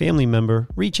friend or family member,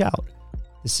 reach out.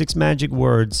 The 6 magic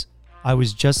words, I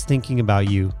was just thinking about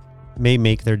you, may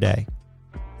make their day.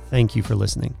 Thank you for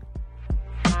listening.